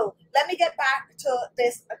product. So let me get back to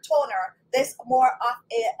this toner. This more of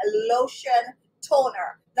a lotion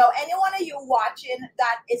toner. Now, anyone of you watching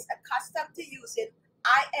that is accustomed to using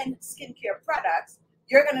high-end skincare products,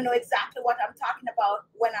 you're going to know exactly what I'm talking about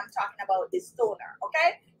when I'm talking about this toner,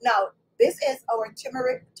 okay? Now, this is our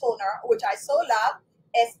turmeric toner, which I so love.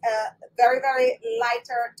 It's a very, very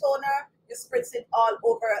lighter toner. You spritz it all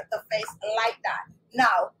over the face like that.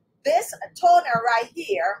 Now, this toner right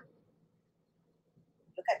here,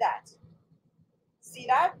 look at that. See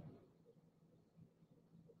that?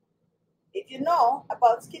 If you know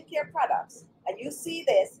about skincare products and you see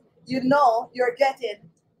this, you know you're getting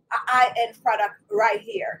a high-end product right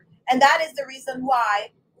here. And that is the reason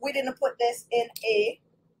why we didn't put this in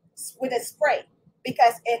with a spray,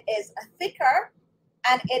 because it is thicker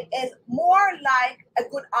and it is more like a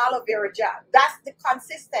good aloe vera gel. That's the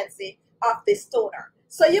consistency of this toner.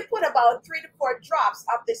 So you put about 3 to 4 drops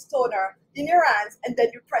of this toner in your hands, and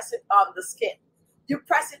then you press it on the skin. You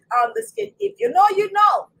press it on the skin. If you know, you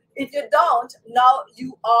know. If you don't, now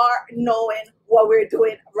you are knowing what we're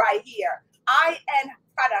doing right here. High-end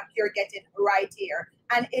product you're getting right here.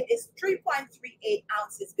 And it is 3.38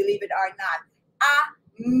 ounces, believe it or not.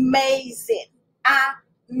 Amazing.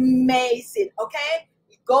 Amazing. Okay?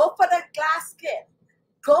 Go for the glass skin.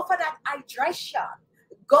 Go for that hydration.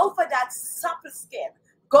 Go for that supple skin.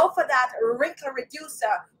 Go for that wrinkle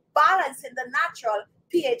reducer. Balancing the natural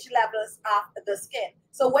pH levels of the skin.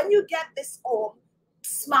 So when you get this home,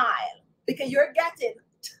 smile, because you're getting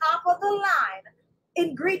top of the line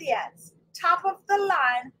ingredients, top of the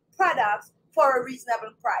line products for a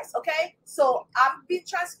reasonable price. Okay, so I'm being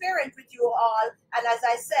transparent with you all, and as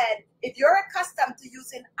I said, if you're accustomed to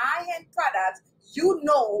using high-end products, you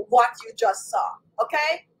know what you just saw.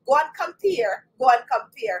 Okay, go and compare.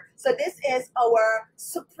 So this is our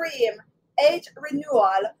Supreme Age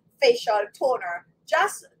Renewal Facial Toner.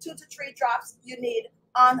 Just 2 to 3 drops you need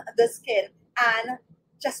on the skin, and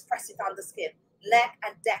just press it on the skin, neck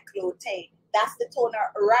and décolleté. That's the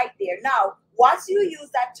toner right there. Now, once you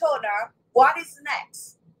use that toner, what is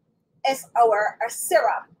next? Is our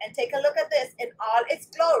serum. And take a look at this in all its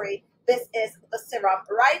glory. This is the serum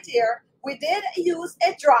right here. We did use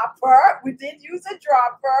a dropper.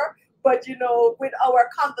 But you know, with our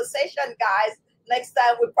conversation, guys, next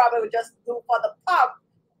time we probably just do for the pump.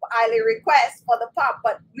 highly request for the pump.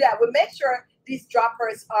 But yeah, we make sure these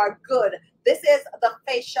droppers are good. This is the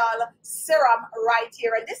facial serum right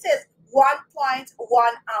here, and this is 1.1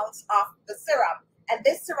 ounce of the serum. And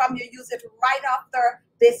this serum, you use it right after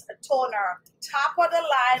this toner. Top of the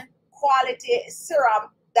line quality serum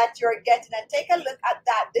that you're getting. And take a look at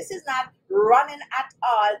that. This is not running at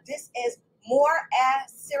all. This is more a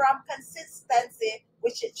serum consistency,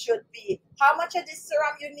 which it should be. How much of this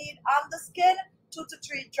serum you need on the skin? 2 to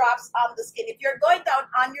 3 drops on the skin. If you're going down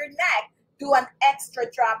on your neck, do an extra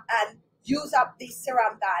drop and use up these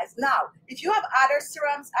serum, guys. Now, if you have other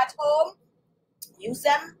serums at home, use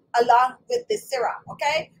them along with this serum,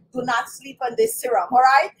 okay? Do not sleep on this serum, all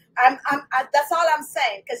right? That's all I'm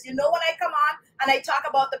saying, because you know when I come on and I talk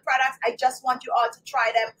about the products, I just want you all to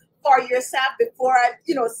try them for yourself before I,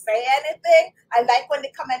 say anything. I like when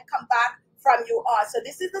they come back from you all. So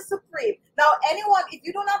this is the Supreme. Now, anyone, if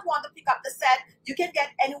you do not want to pick up the set, you can get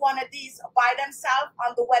any one of these by themselves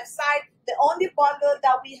on the website. The only bundle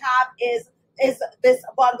that we have is this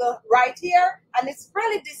bundle right here, and it's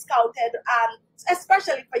really discounted,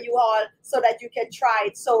 especially for you all, so that you can try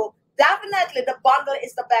it. So definitely the bundle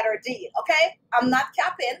is the better deal, okay? I'm not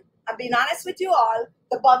capping. I'm being honest with you all.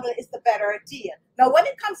 The bundle is the better deal. Now, when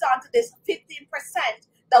it comes on to this 15%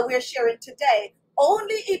 that we're sharing today,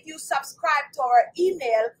 only if you subscribe to our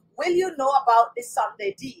email will you know about this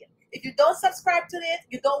Sunday deal. If you don't subscribe to it,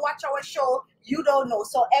 you don't watch our show, you don't know.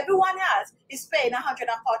 So everyone else is paying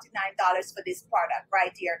 $149 for this product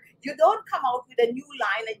right here. You don't come out with a new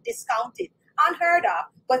line and discount it. Unheard of.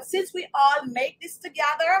 But since we all make this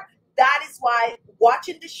together, that is why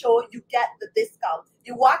watching the show, you get the discount.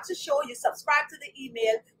 You watch the show, you subscribe to the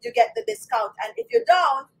email, you get the discount. And if you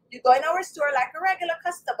don't, you go in our store like a regular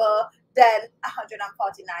customer, then $149.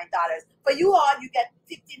 For you all, you get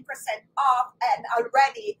 15% off and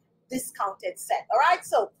already discounted set. All right,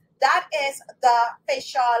 so that is the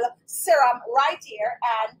facial serum right here.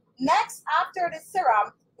 And next, after the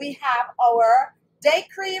serum, we have our day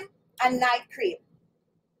cream and night cream.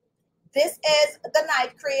 This is the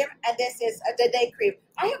night cream and this is the day cream.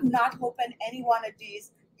 I have not opened any one of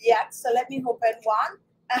these yet, so let me open one.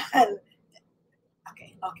 And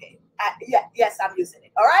okay. Yes, I'm using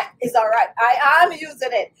it. All right, it's all right. I am using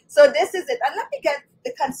it. So this is it. And let me get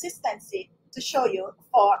the consistency to show you.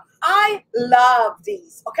 I love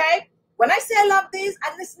these. Okay, when I say I love these,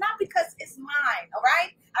 and it's not because it's mine. All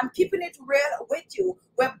right, I'm keeping it real with you.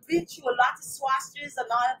 We've been through a lot of swatches and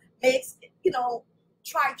all. Makes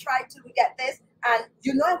try to get this, and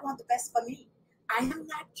I want the best for me. I am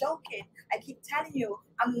not joking. I keep telling you,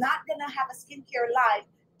 I'm not gonna have a skincare line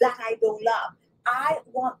that I don't love. I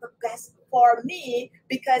want the best for me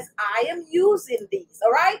because I am using these,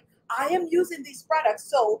 all right? I am using these products,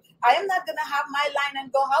 so I am not gonna have my line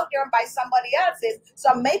and go out there and buy somebody else's. So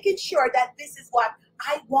I'm making sure that this is what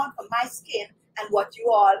I want for my skin and what you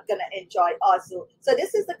all gonna enjoy also. So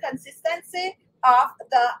this is the consistency of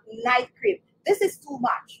the night cream. This is too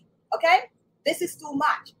much, okay? This is too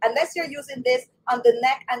much. Unless you're using this on the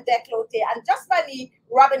neck and décolleté. And just by me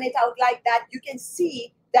rubbing it out like that, you can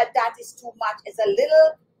see that is too much. It's a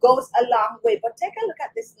little, goes a long way. But take a look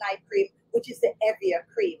at this night cream, which is the heavier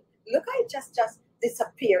cream. Look how it just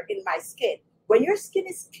disappear in my skin. When your skin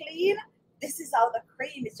is clean, this is how the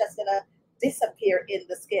cream is just gonna disappear in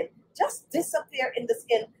the skin. Just disappear in the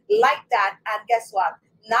skin like that. And guess what?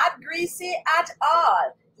 Not greasy at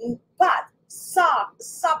all, but soft,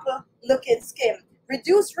 supple looking skin.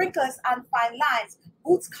 Reduce wrinkles and fine lines.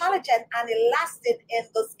 Boosts collagen and elastin in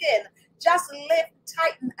the skin. Just lift,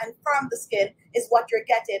 tighten, and firm the skin is what you're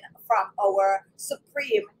getting from our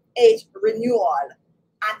Supreme Age Renewal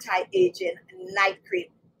Anti-Aging Night Cream.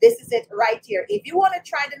 This is it right here. If you want to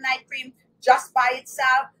try the night cream just by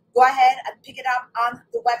itself, go ahead and pick it up on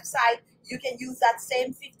the website. You can use that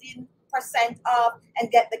same 15% off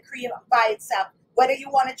and get the cream by itself. Whether you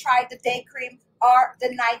want to try the day cream or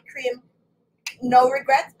the night cream, no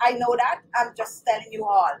regrets. I know that. I'm just telling you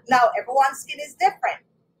all. Now, everyone's skin is different.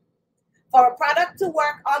 For a product to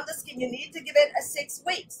work on the skin, you need to give it 6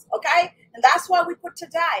 weeks, okay? And that's why we put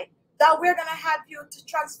today that we're going to help you to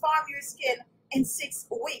transform your skin in 6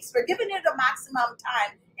 weeks. We're giving you the maximum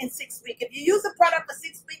time in 6 weeks. If you use the product for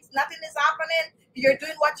 6 weeks, nothing is happening, you're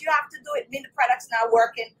doing what you have to do, it means the product's not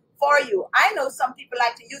working for you. I know some people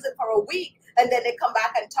like to use it for a week and then they come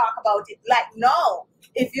back and talk about it. Like, no,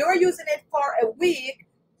 if you're using it for a week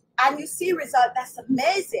and you see results, that's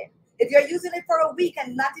amazing. If you're using it for a week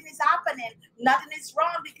and nothing is happening, nothing is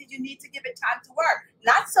wrong because you need to give it time to work.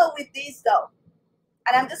 Not so with these though.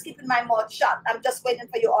 And I'm just keeping my mouth shut. I'm just waiting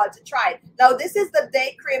for you all to try it. Now, this is the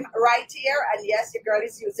day cream right here. And yes, your girl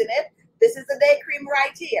is using it. This is the day cream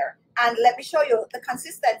right here. And let me show you the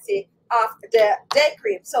consistency of the day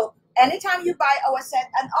cream. So anytime you buy our set,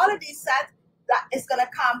 and all of these sets, that is going to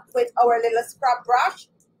come with our little scrub brush.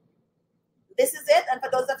 This is it. And for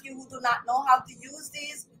those of you who do not know how to use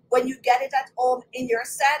these, when you get it at home in your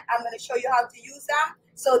set, I'm going to show you how to use them.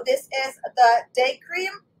 So this is the day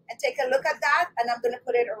cream, and take a look at that. And I'm going to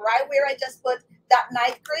put it right where I just put that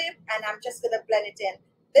night cream, and I'm just going to blend it in.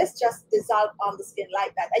 This just dissolves on the skin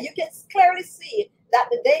like that. And you can clearly see that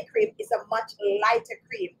the day cream is a much lighter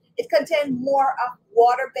cream. It contains more of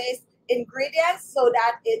water-based ingredients so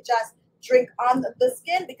that it just drink on the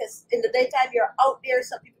skin, because in the daytime you're out there,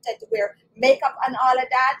 some people tend to wear makeup and all of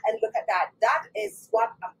that, and look at that. That is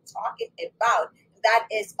what I'm talking about. That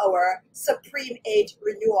is our Supreme Age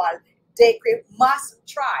Renewal Day Cream. Must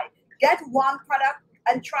try. Get one product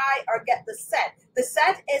and try, or get the set. The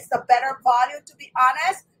set is the better value, to be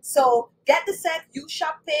honest. So get the set, use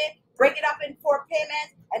Shampoo, break it up in 4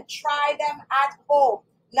 payments, and try them at home.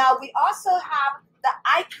 Now we also have the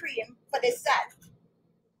eye cream for this set.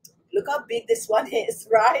 Look how big this one is,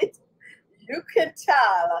 right? You can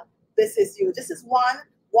tell this is huge. This is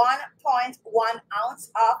 1.1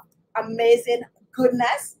 ounce of amazing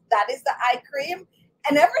goodness. That is the eye cream.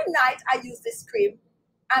 And every night I use this cream,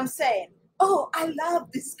 I'm saying, oh, I love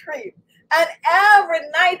this cream. And every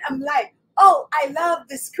night I'm like, oh, I love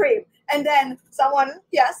this cream. And then someone,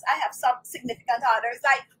 yes, I have some significant others,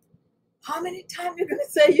 like, how many times you're going to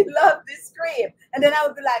say you love this cream? And then I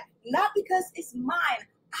would be like, not because it's mine.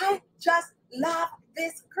 I just love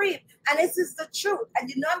this cream. And this is the truth. And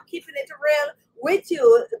you know I'm keeping it real with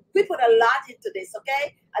you. We put a lot into this,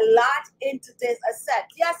 okay? A lot into this set.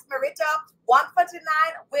 Yes, Marita,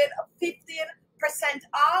 $149 with 15%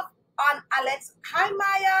 off on Alex. Hi,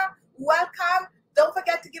 Maya. Welcome. Don't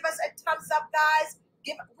forget to give us a thumbs up, guys.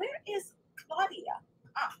 Where is Claudia?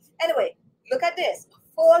 Anyway, look at this.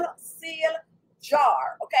 Full seal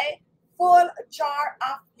jar, okay? Full jar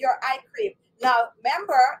of your eye cream. Now,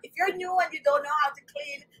 remember, if you're new and you don't know how to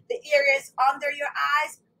clean the areas under your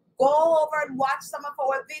eyes, go over and watch some of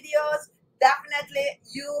our videos. Definitely,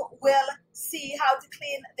 you will see how to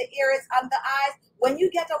clean the areas under eyes. When you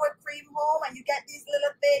get our cream home and you get these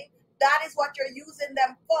little things, that is what you're using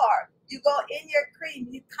them for. You go in your cream,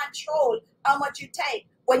 you control how much you take.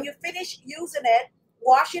 When you finish using it,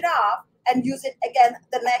 wash it off and use it again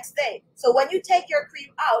the next day. So when you take your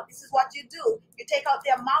cream out, this is what you do. You take out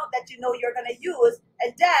the amount that you know you're going to use,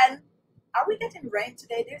 and then, are we getting rain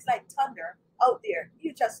today? There's like thunder out there.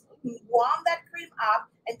 You just warm that cream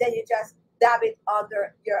up, and then you just dab it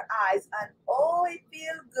under your eyes, and oh, it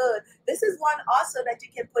feels good. This is one also that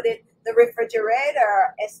you can put in the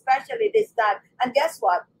refrigerator, especially this time. And guess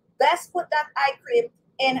what? Best put that eye cream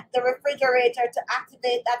in the refrigerator to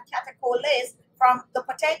activate that catecholase from the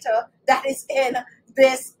potato that is in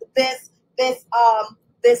this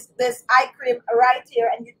eye cream right here,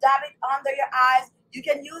 and you dab it under your eyes. You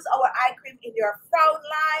can use our eye cream in your frown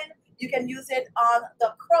line. You can use it on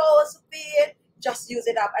the crow's feet. Just use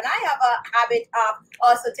it up. And I have a habit of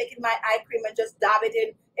also taking my eye cream and just dab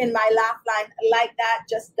it in my laugh line like that.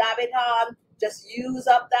 Just dab it on. Just use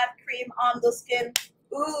up that cream on the skin.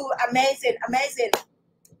 Ooh, amazing, amazing.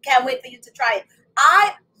 Can't wait for you to try it.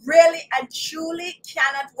 I really and truly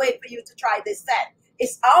cannot wait for you to try this set.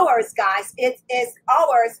 It's ours, guys. It is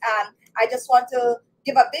ours. And I just want to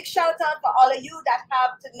give a big shout out for all of you that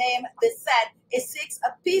have to name this set. It's 6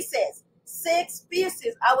 pieces. 6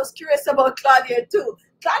 pieces. I was curious about Claudia too.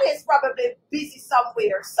 Claudia is probably busy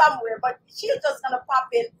somewhere, but she's just gonna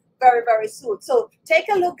pop in very, very soon. So take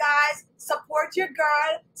a look, guys. Support your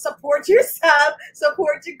girl. Support yourself.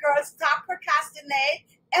 Support your girl. Stop procrastinate.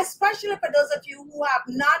 Especially for those of you who have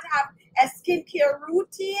not have a skincare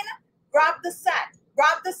routine, grab the set.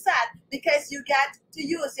 Grab the set because you get to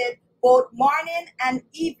use it both morning and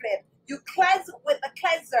evening. You cleanse with the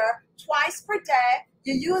cleanser twice per day.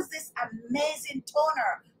 You use this amazing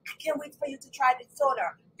toner. I can't wait for you to try this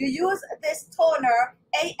toner. You use this toner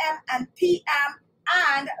AM and PM,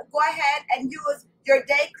 and go ahead and use your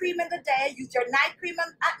day cream in the day, use your night cream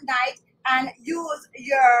at night, and use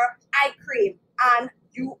your eye cream, and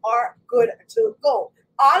you are good to go.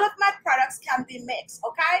 All of my products can be mixed,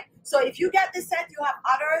 okay? So if you get this set, you have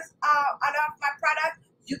other of my products,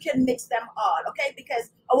 you can mix them all, okay?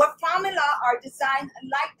 Because our formula are designed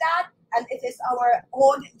like that, and it is our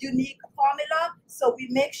own unique formula. So we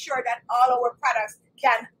make sure that all our products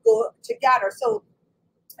can go together. So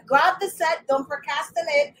grab the set, don't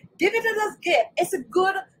procrastinate, give it as a gift. It's a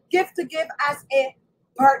good gift to give as a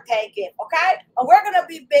birthday gift, okay? And we're gonna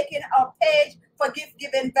be making a page for gift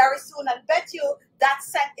giving very soon, and bet you that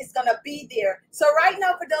set is gonna be there. So right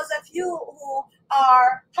now, for those of you who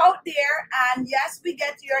are out there, and yes, we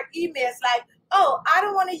get your emails like, oh, I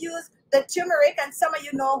don't want to use the turmeric, and some of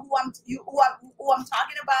you know who I'm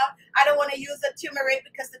talking about. I don't want to use the turmeric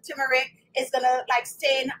because the turmeric is gonna like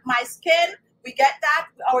stain my skin. We get that.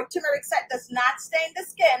 Our turmeric set does not stain the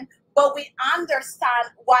skin, but we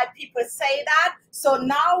understand why people say that. So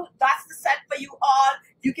now that's the set for you all.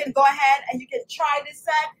 You can go ahead and you can try this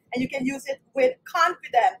set, and you can use it with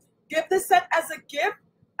confidence. Give the set as a gift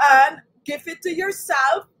and give it to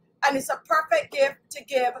yourself, and it's a perfect gift to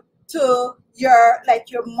give to your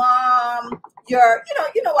mom, you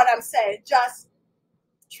know what I'm saying. Just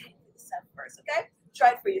try it for yourself first, okay?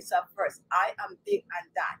 Try it for yourself first. I am big on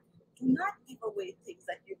that. Do not give away things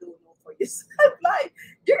that you don't know for yourself. Like,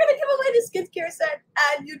 you're gonna give away the skincare set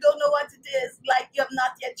and you don't know what it is, like you have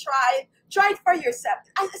not yet tried. Try it for yourself.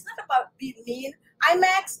 It's not about being mean.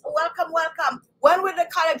 IMAX, welcome, welcome. When will the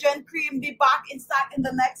collagen cream be back in stock? In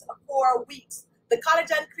the next 4 weeks. The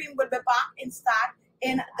collagen cream will be back in stock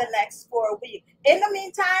in the next 4 weeks. In the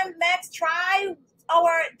meantime, next, try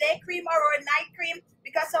our day cream or our night cream,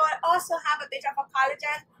 because I also have a bit of a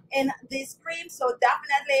collagen in this cream. So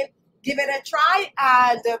definitely give it a try.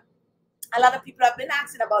 And a lot of people have been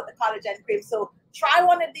asking about the collagen cream. So try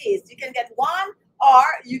one of these. You can get one, or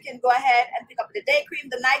you can go ahead and pick up the day cream,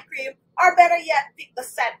 the night cream, or better yet, pick the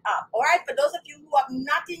set up. All right. For those of you who have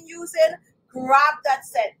not been using, grab that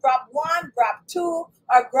set. Grab one, grab two,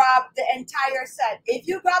 or grab the entire set. If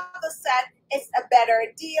you grab the set, it's a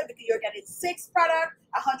better deal because you're getting 6 products,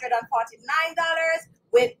 $149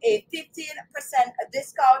 with a 15%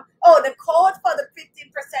 discount. Oh, the code for the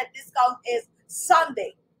 15% discount is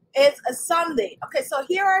Sunday. It's a Sunday. Okay, so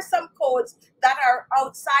here are some codes that are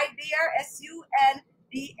outside there.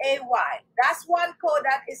 SUNDAY. That's one code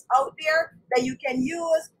that is out there that you can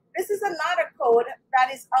use. This is another code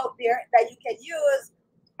that is out there that you can use,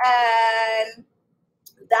 and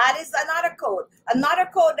that is another code. Another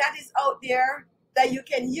code that is out there that you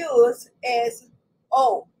can use is,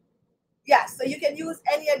 oh, yeah, so you can use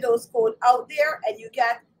any of those codes out there and you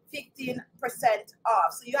get 15%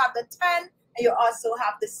 off. So you have the 10 and you also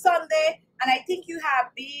have the Sunday, and I think you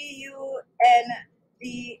have BUNDLE.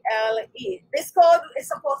 This code is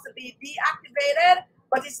supposed to be deactivated,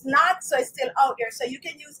 but it's not, so it's still out there. So you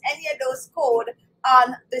can use any of those codes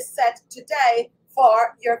on this set today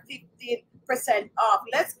for your 15% off.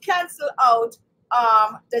 Let's cancel out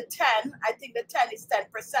the 10. I think the 10 is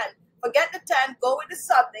 10%. Forget the 10, go with the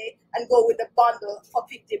Sunday, and go with the bundle for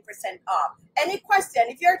 15% off. Any question?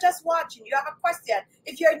 If you're just watching, you have a question.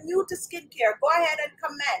 If you're new to skincare, go ahead and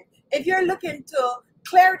comment. If you're looking to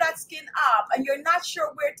clear that skin up and you're not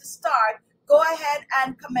sure where to start, go ahead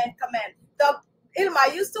and comment. Ilma, I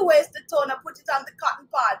used to waste the toner, put it on the cotton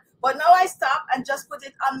pad, but now I stop and just put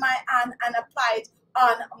it on my hand and apply it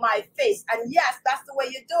on my face. And yes, that's the way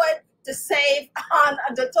you do it to save on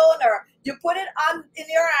the toner. You put it on in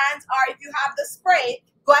your hands, or if you have the spray,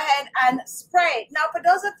 go ahead and spray. Now, for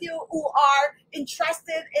those of you who are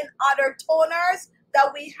interested in other toners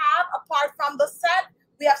that we have apart from the set,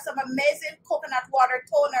 we have some amazing coconut water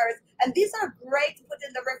toners, and these are great to put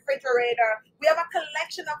in the refrigerator. We have a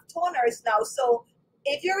collection of toners now, so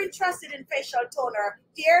if you're interested in facial toner,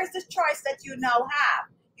 here's the choice that you now have.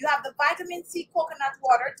 You have the vitamin C coconut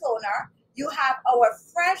water toner. You have our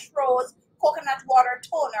fresh rose coconut water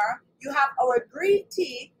toner. You have our green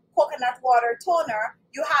tea coconut water toner.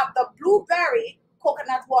 You have the blueberry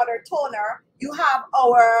coconut water toner. You have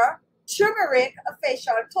our turmeric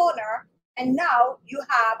facial toner. And now you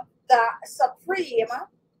have the Supreme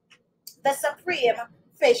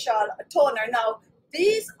facial toner. Now,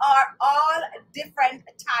 these are all different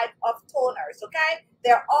type of toners, okay?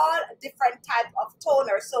 They're all different type of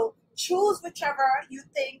toners. So choose whichever you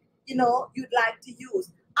think, you'd like to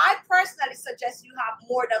use. I personally suggest you have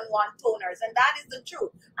more than one toners, and that is the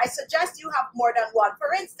truth. I suggest you have more than one.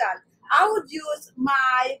 For instance, I would use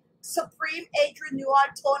my Supreme Age Renewal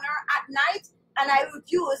toner at night, and I would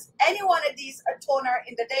use any one of these toner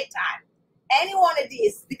in the daytime. Any one of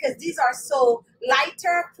these, because these are so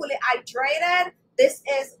lighter, fully hydrated. This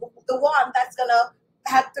is the one that's gonna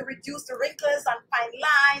help to reduce the wrinkles and fine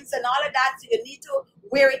lines and all of that. So you need to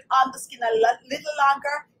wear it on the skin a little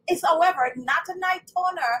longer. It's, however, not a night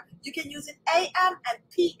toner. You can use it AM and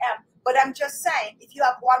PM. But I'm just saying, if you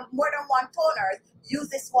have more than one toner, use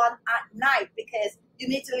this one at night because you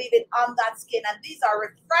need to leave it on that skin. And these are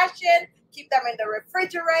refreshing. Keep them in the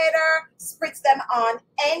refrigerator. Spritz them on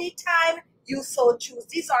anytime you so choose.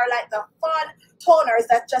 These are like the fun toners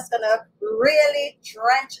that's just gonna really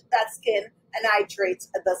drench that skin and hydrate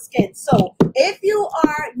the skin. So if you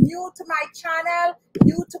are new to my channel,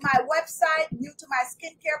 new to my website, new to my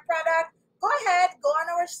skincare product, go ahead, go on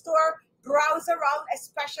our store, browse around,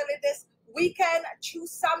 especially this weekend,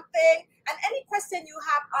 choose something, and any question you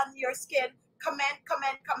have on your skin, comment,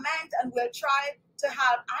 and we'll try to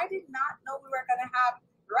help. I did not know we were gonna have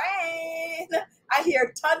rain. I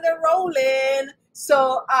hear thunder rolling.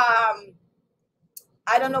 So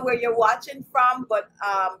I don't know where you're watching from, but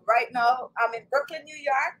right now I'm in Brooklyn, New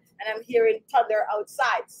York, and I'm hearing thunder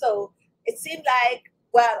outside. So it seemed like,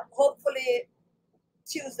 well, hopefully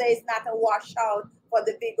Tuesday is not a washout for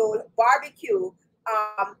the big old barbecue.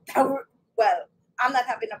 Well, I'm not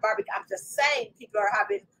having a barbecue. I'm just saying people are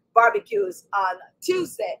having barbecues on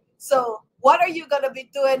Tuesday. So what are you going to be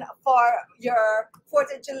doing for your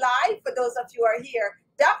 4th of July? For those of you who are here,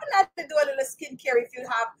 definitely do a little skincare if you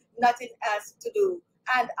have nothing else to do.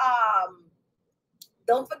 And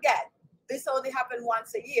don't forget, this only happens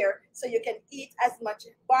once a year, so you can eat as much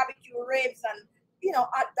barbecue ribs and, you know,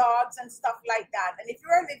 hot dogs and stuff like that. And if you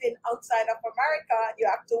are living outside of America, you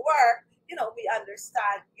have to work, you know, we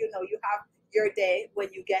understand, you know, you have your day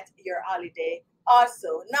when you get your holiday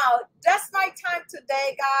also. Now, that's my time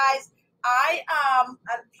today, guys. I'm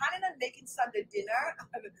planning on making Sunday dinner. I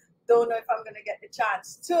don't know if I'm going to get the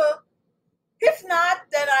chance to. If not,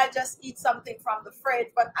 then I just eat something from the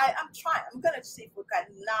fridge. But I'm trying. I'm going to see if we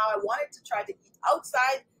can now. I wanted to try to eat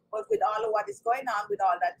outside, but with all of what is going on, with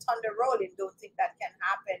all that thunder rolling, don't think that can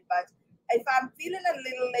happen. But if I'm feeling a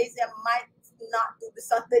little lazy, I might not do the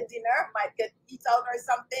Sunday dinner, might get eat out or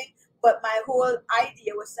something. But my whole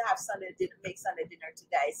idea was to have Sunday dinner, make Sunday dinner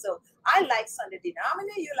today. So I like Sunday dinner. How many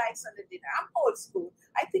of you like Sunday dinner? I'm old school.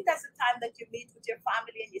 I think that's the time that you meet with your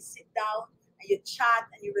family and you sit down and you chat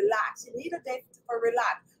and you relax. You need a day for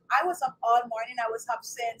relax. I was up all morning. I was up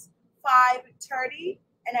since 5:30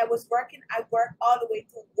 and I was working. I worked all the way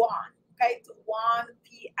to 1, okay, to 1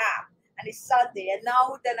 p.m. And it's Sunday. And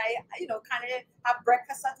now then I, you know, kind of have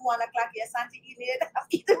breakfast at 1 o'clock. Yes, Auntie Enid, I've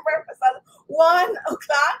eaten breakfast at 1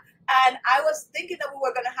 o'clock. And I was thinking that we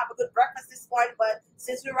were going to have a good breakfast this morning, but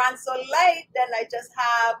since we ran so late, then I just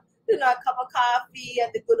have, you know, a cup of coffee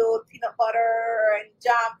and the good old peanut butter and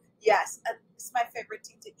jam. Yes, and it's my favorite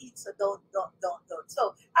thing to eat, so don't.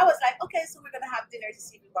 So I was like, okay, so we're going to have dinner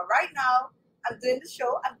this evening. But right now, I'm doing the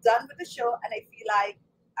show. I'm done with the show, and I feel like,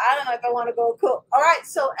 I don't know if I want to go cook. All right,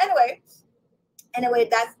 so anyway,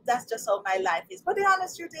 that's just how my life is. But the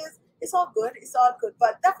honest truth is, it's all good. It's all good.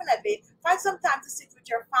 But definitely find some time to sit with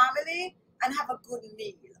your family and have a good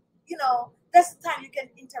meal. You know, that's the time you can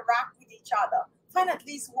interact with each other. Find at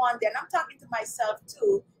least one day. And I'm talking to myself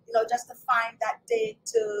too, you know, just to find that day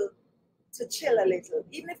to chill a little.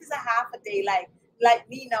 Even if it's a half a day, like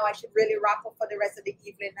me now, I should really wrap up for the rest of the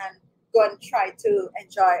evening and go and try to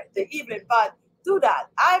enjoy the evening. But do that.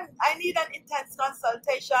 I need an intense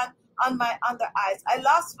consultation on my under eyes. I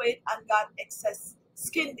lost weight and got excess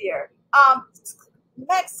skin there.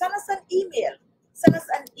 Next, send us an email. Send us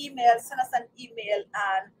an email,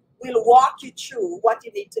 and we'll walk you through what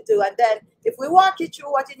you need to do. And then if we walk you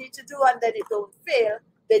through what you need to do and then it don't fail,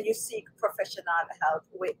 then you seek professional help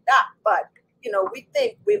with that. But, you know, we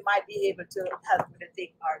think we might be able to help with a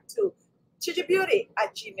thing or two.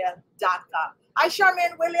 chichibeauty@gmail.com. Hi,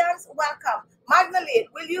 Charmaine Williams. Welcome. Magdalene,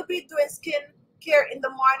 will you be doing skin care in the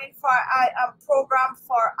morning for a program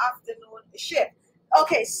for afternoon shift?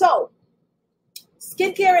 Okay, so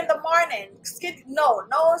skincare in the morning. No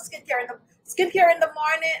skincare in the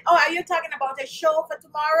morning. Oh, are you talking about a show for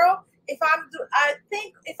tomorrow? I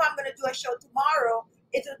think if I'm gonna do a show tomorrow,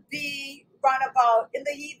 it would be run about in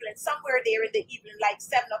the evening, somewhere there in the evening, like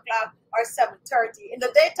 7 o'clock or 7:30. In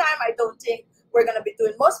the daytime, I don't think we're gonna be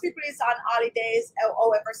doing. Most people is on holidays,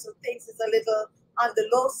 however, so things is a little on the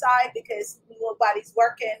low side because nobody's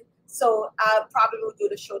working. So I'll probably will do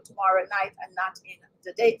the show tomorrow night and not in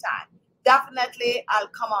the daytime. Definitely, I'll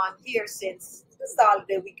come on here since it's the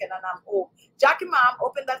holiday weekend and I'm home. Jackie Mom,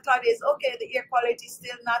 open that cloud is okay. The air quality is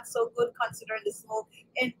still not so good considering the smoke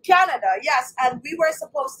in Canada. Yes, and we were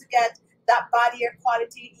supposed to get that bad air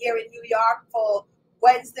quality here in New York for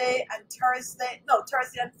Wednesday and Thursday. No,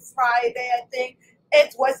 Thursday and Friday, I think.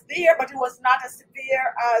 It was there, but it was not as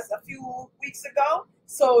severe as a few weeks ago.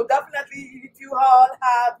 So definitely, if you all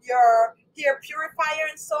have your air purifier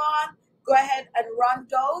and so on, go ahead and run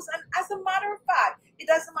those. And as a matter of fact, it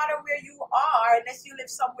doesn't matter where you are, unless you live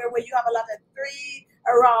somewhere where you have a lot of tree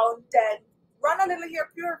around, then run a little air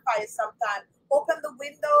purifier sometime. Open the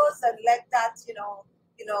windows and let that,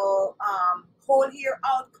 hold here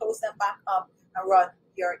out, close them back up, and run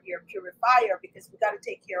your air purifier, because we got to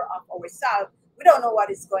take care of ourselves. We don't know what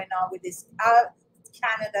is going on with this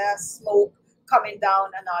Canada smoke coming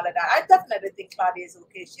down and all of that. I definitely think Claudia is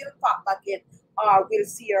okay. She'll pop back in, or we'll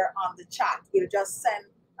see her on the chat. We'll just send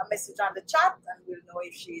a message on the chat and we'll know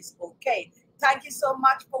if she's okay. Thank you so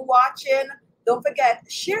much for watching. Don't forget,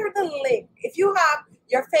 share the link. If you have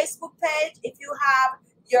your Facebook page, if you have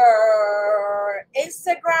your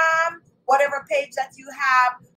Instagram, whatever page that you have,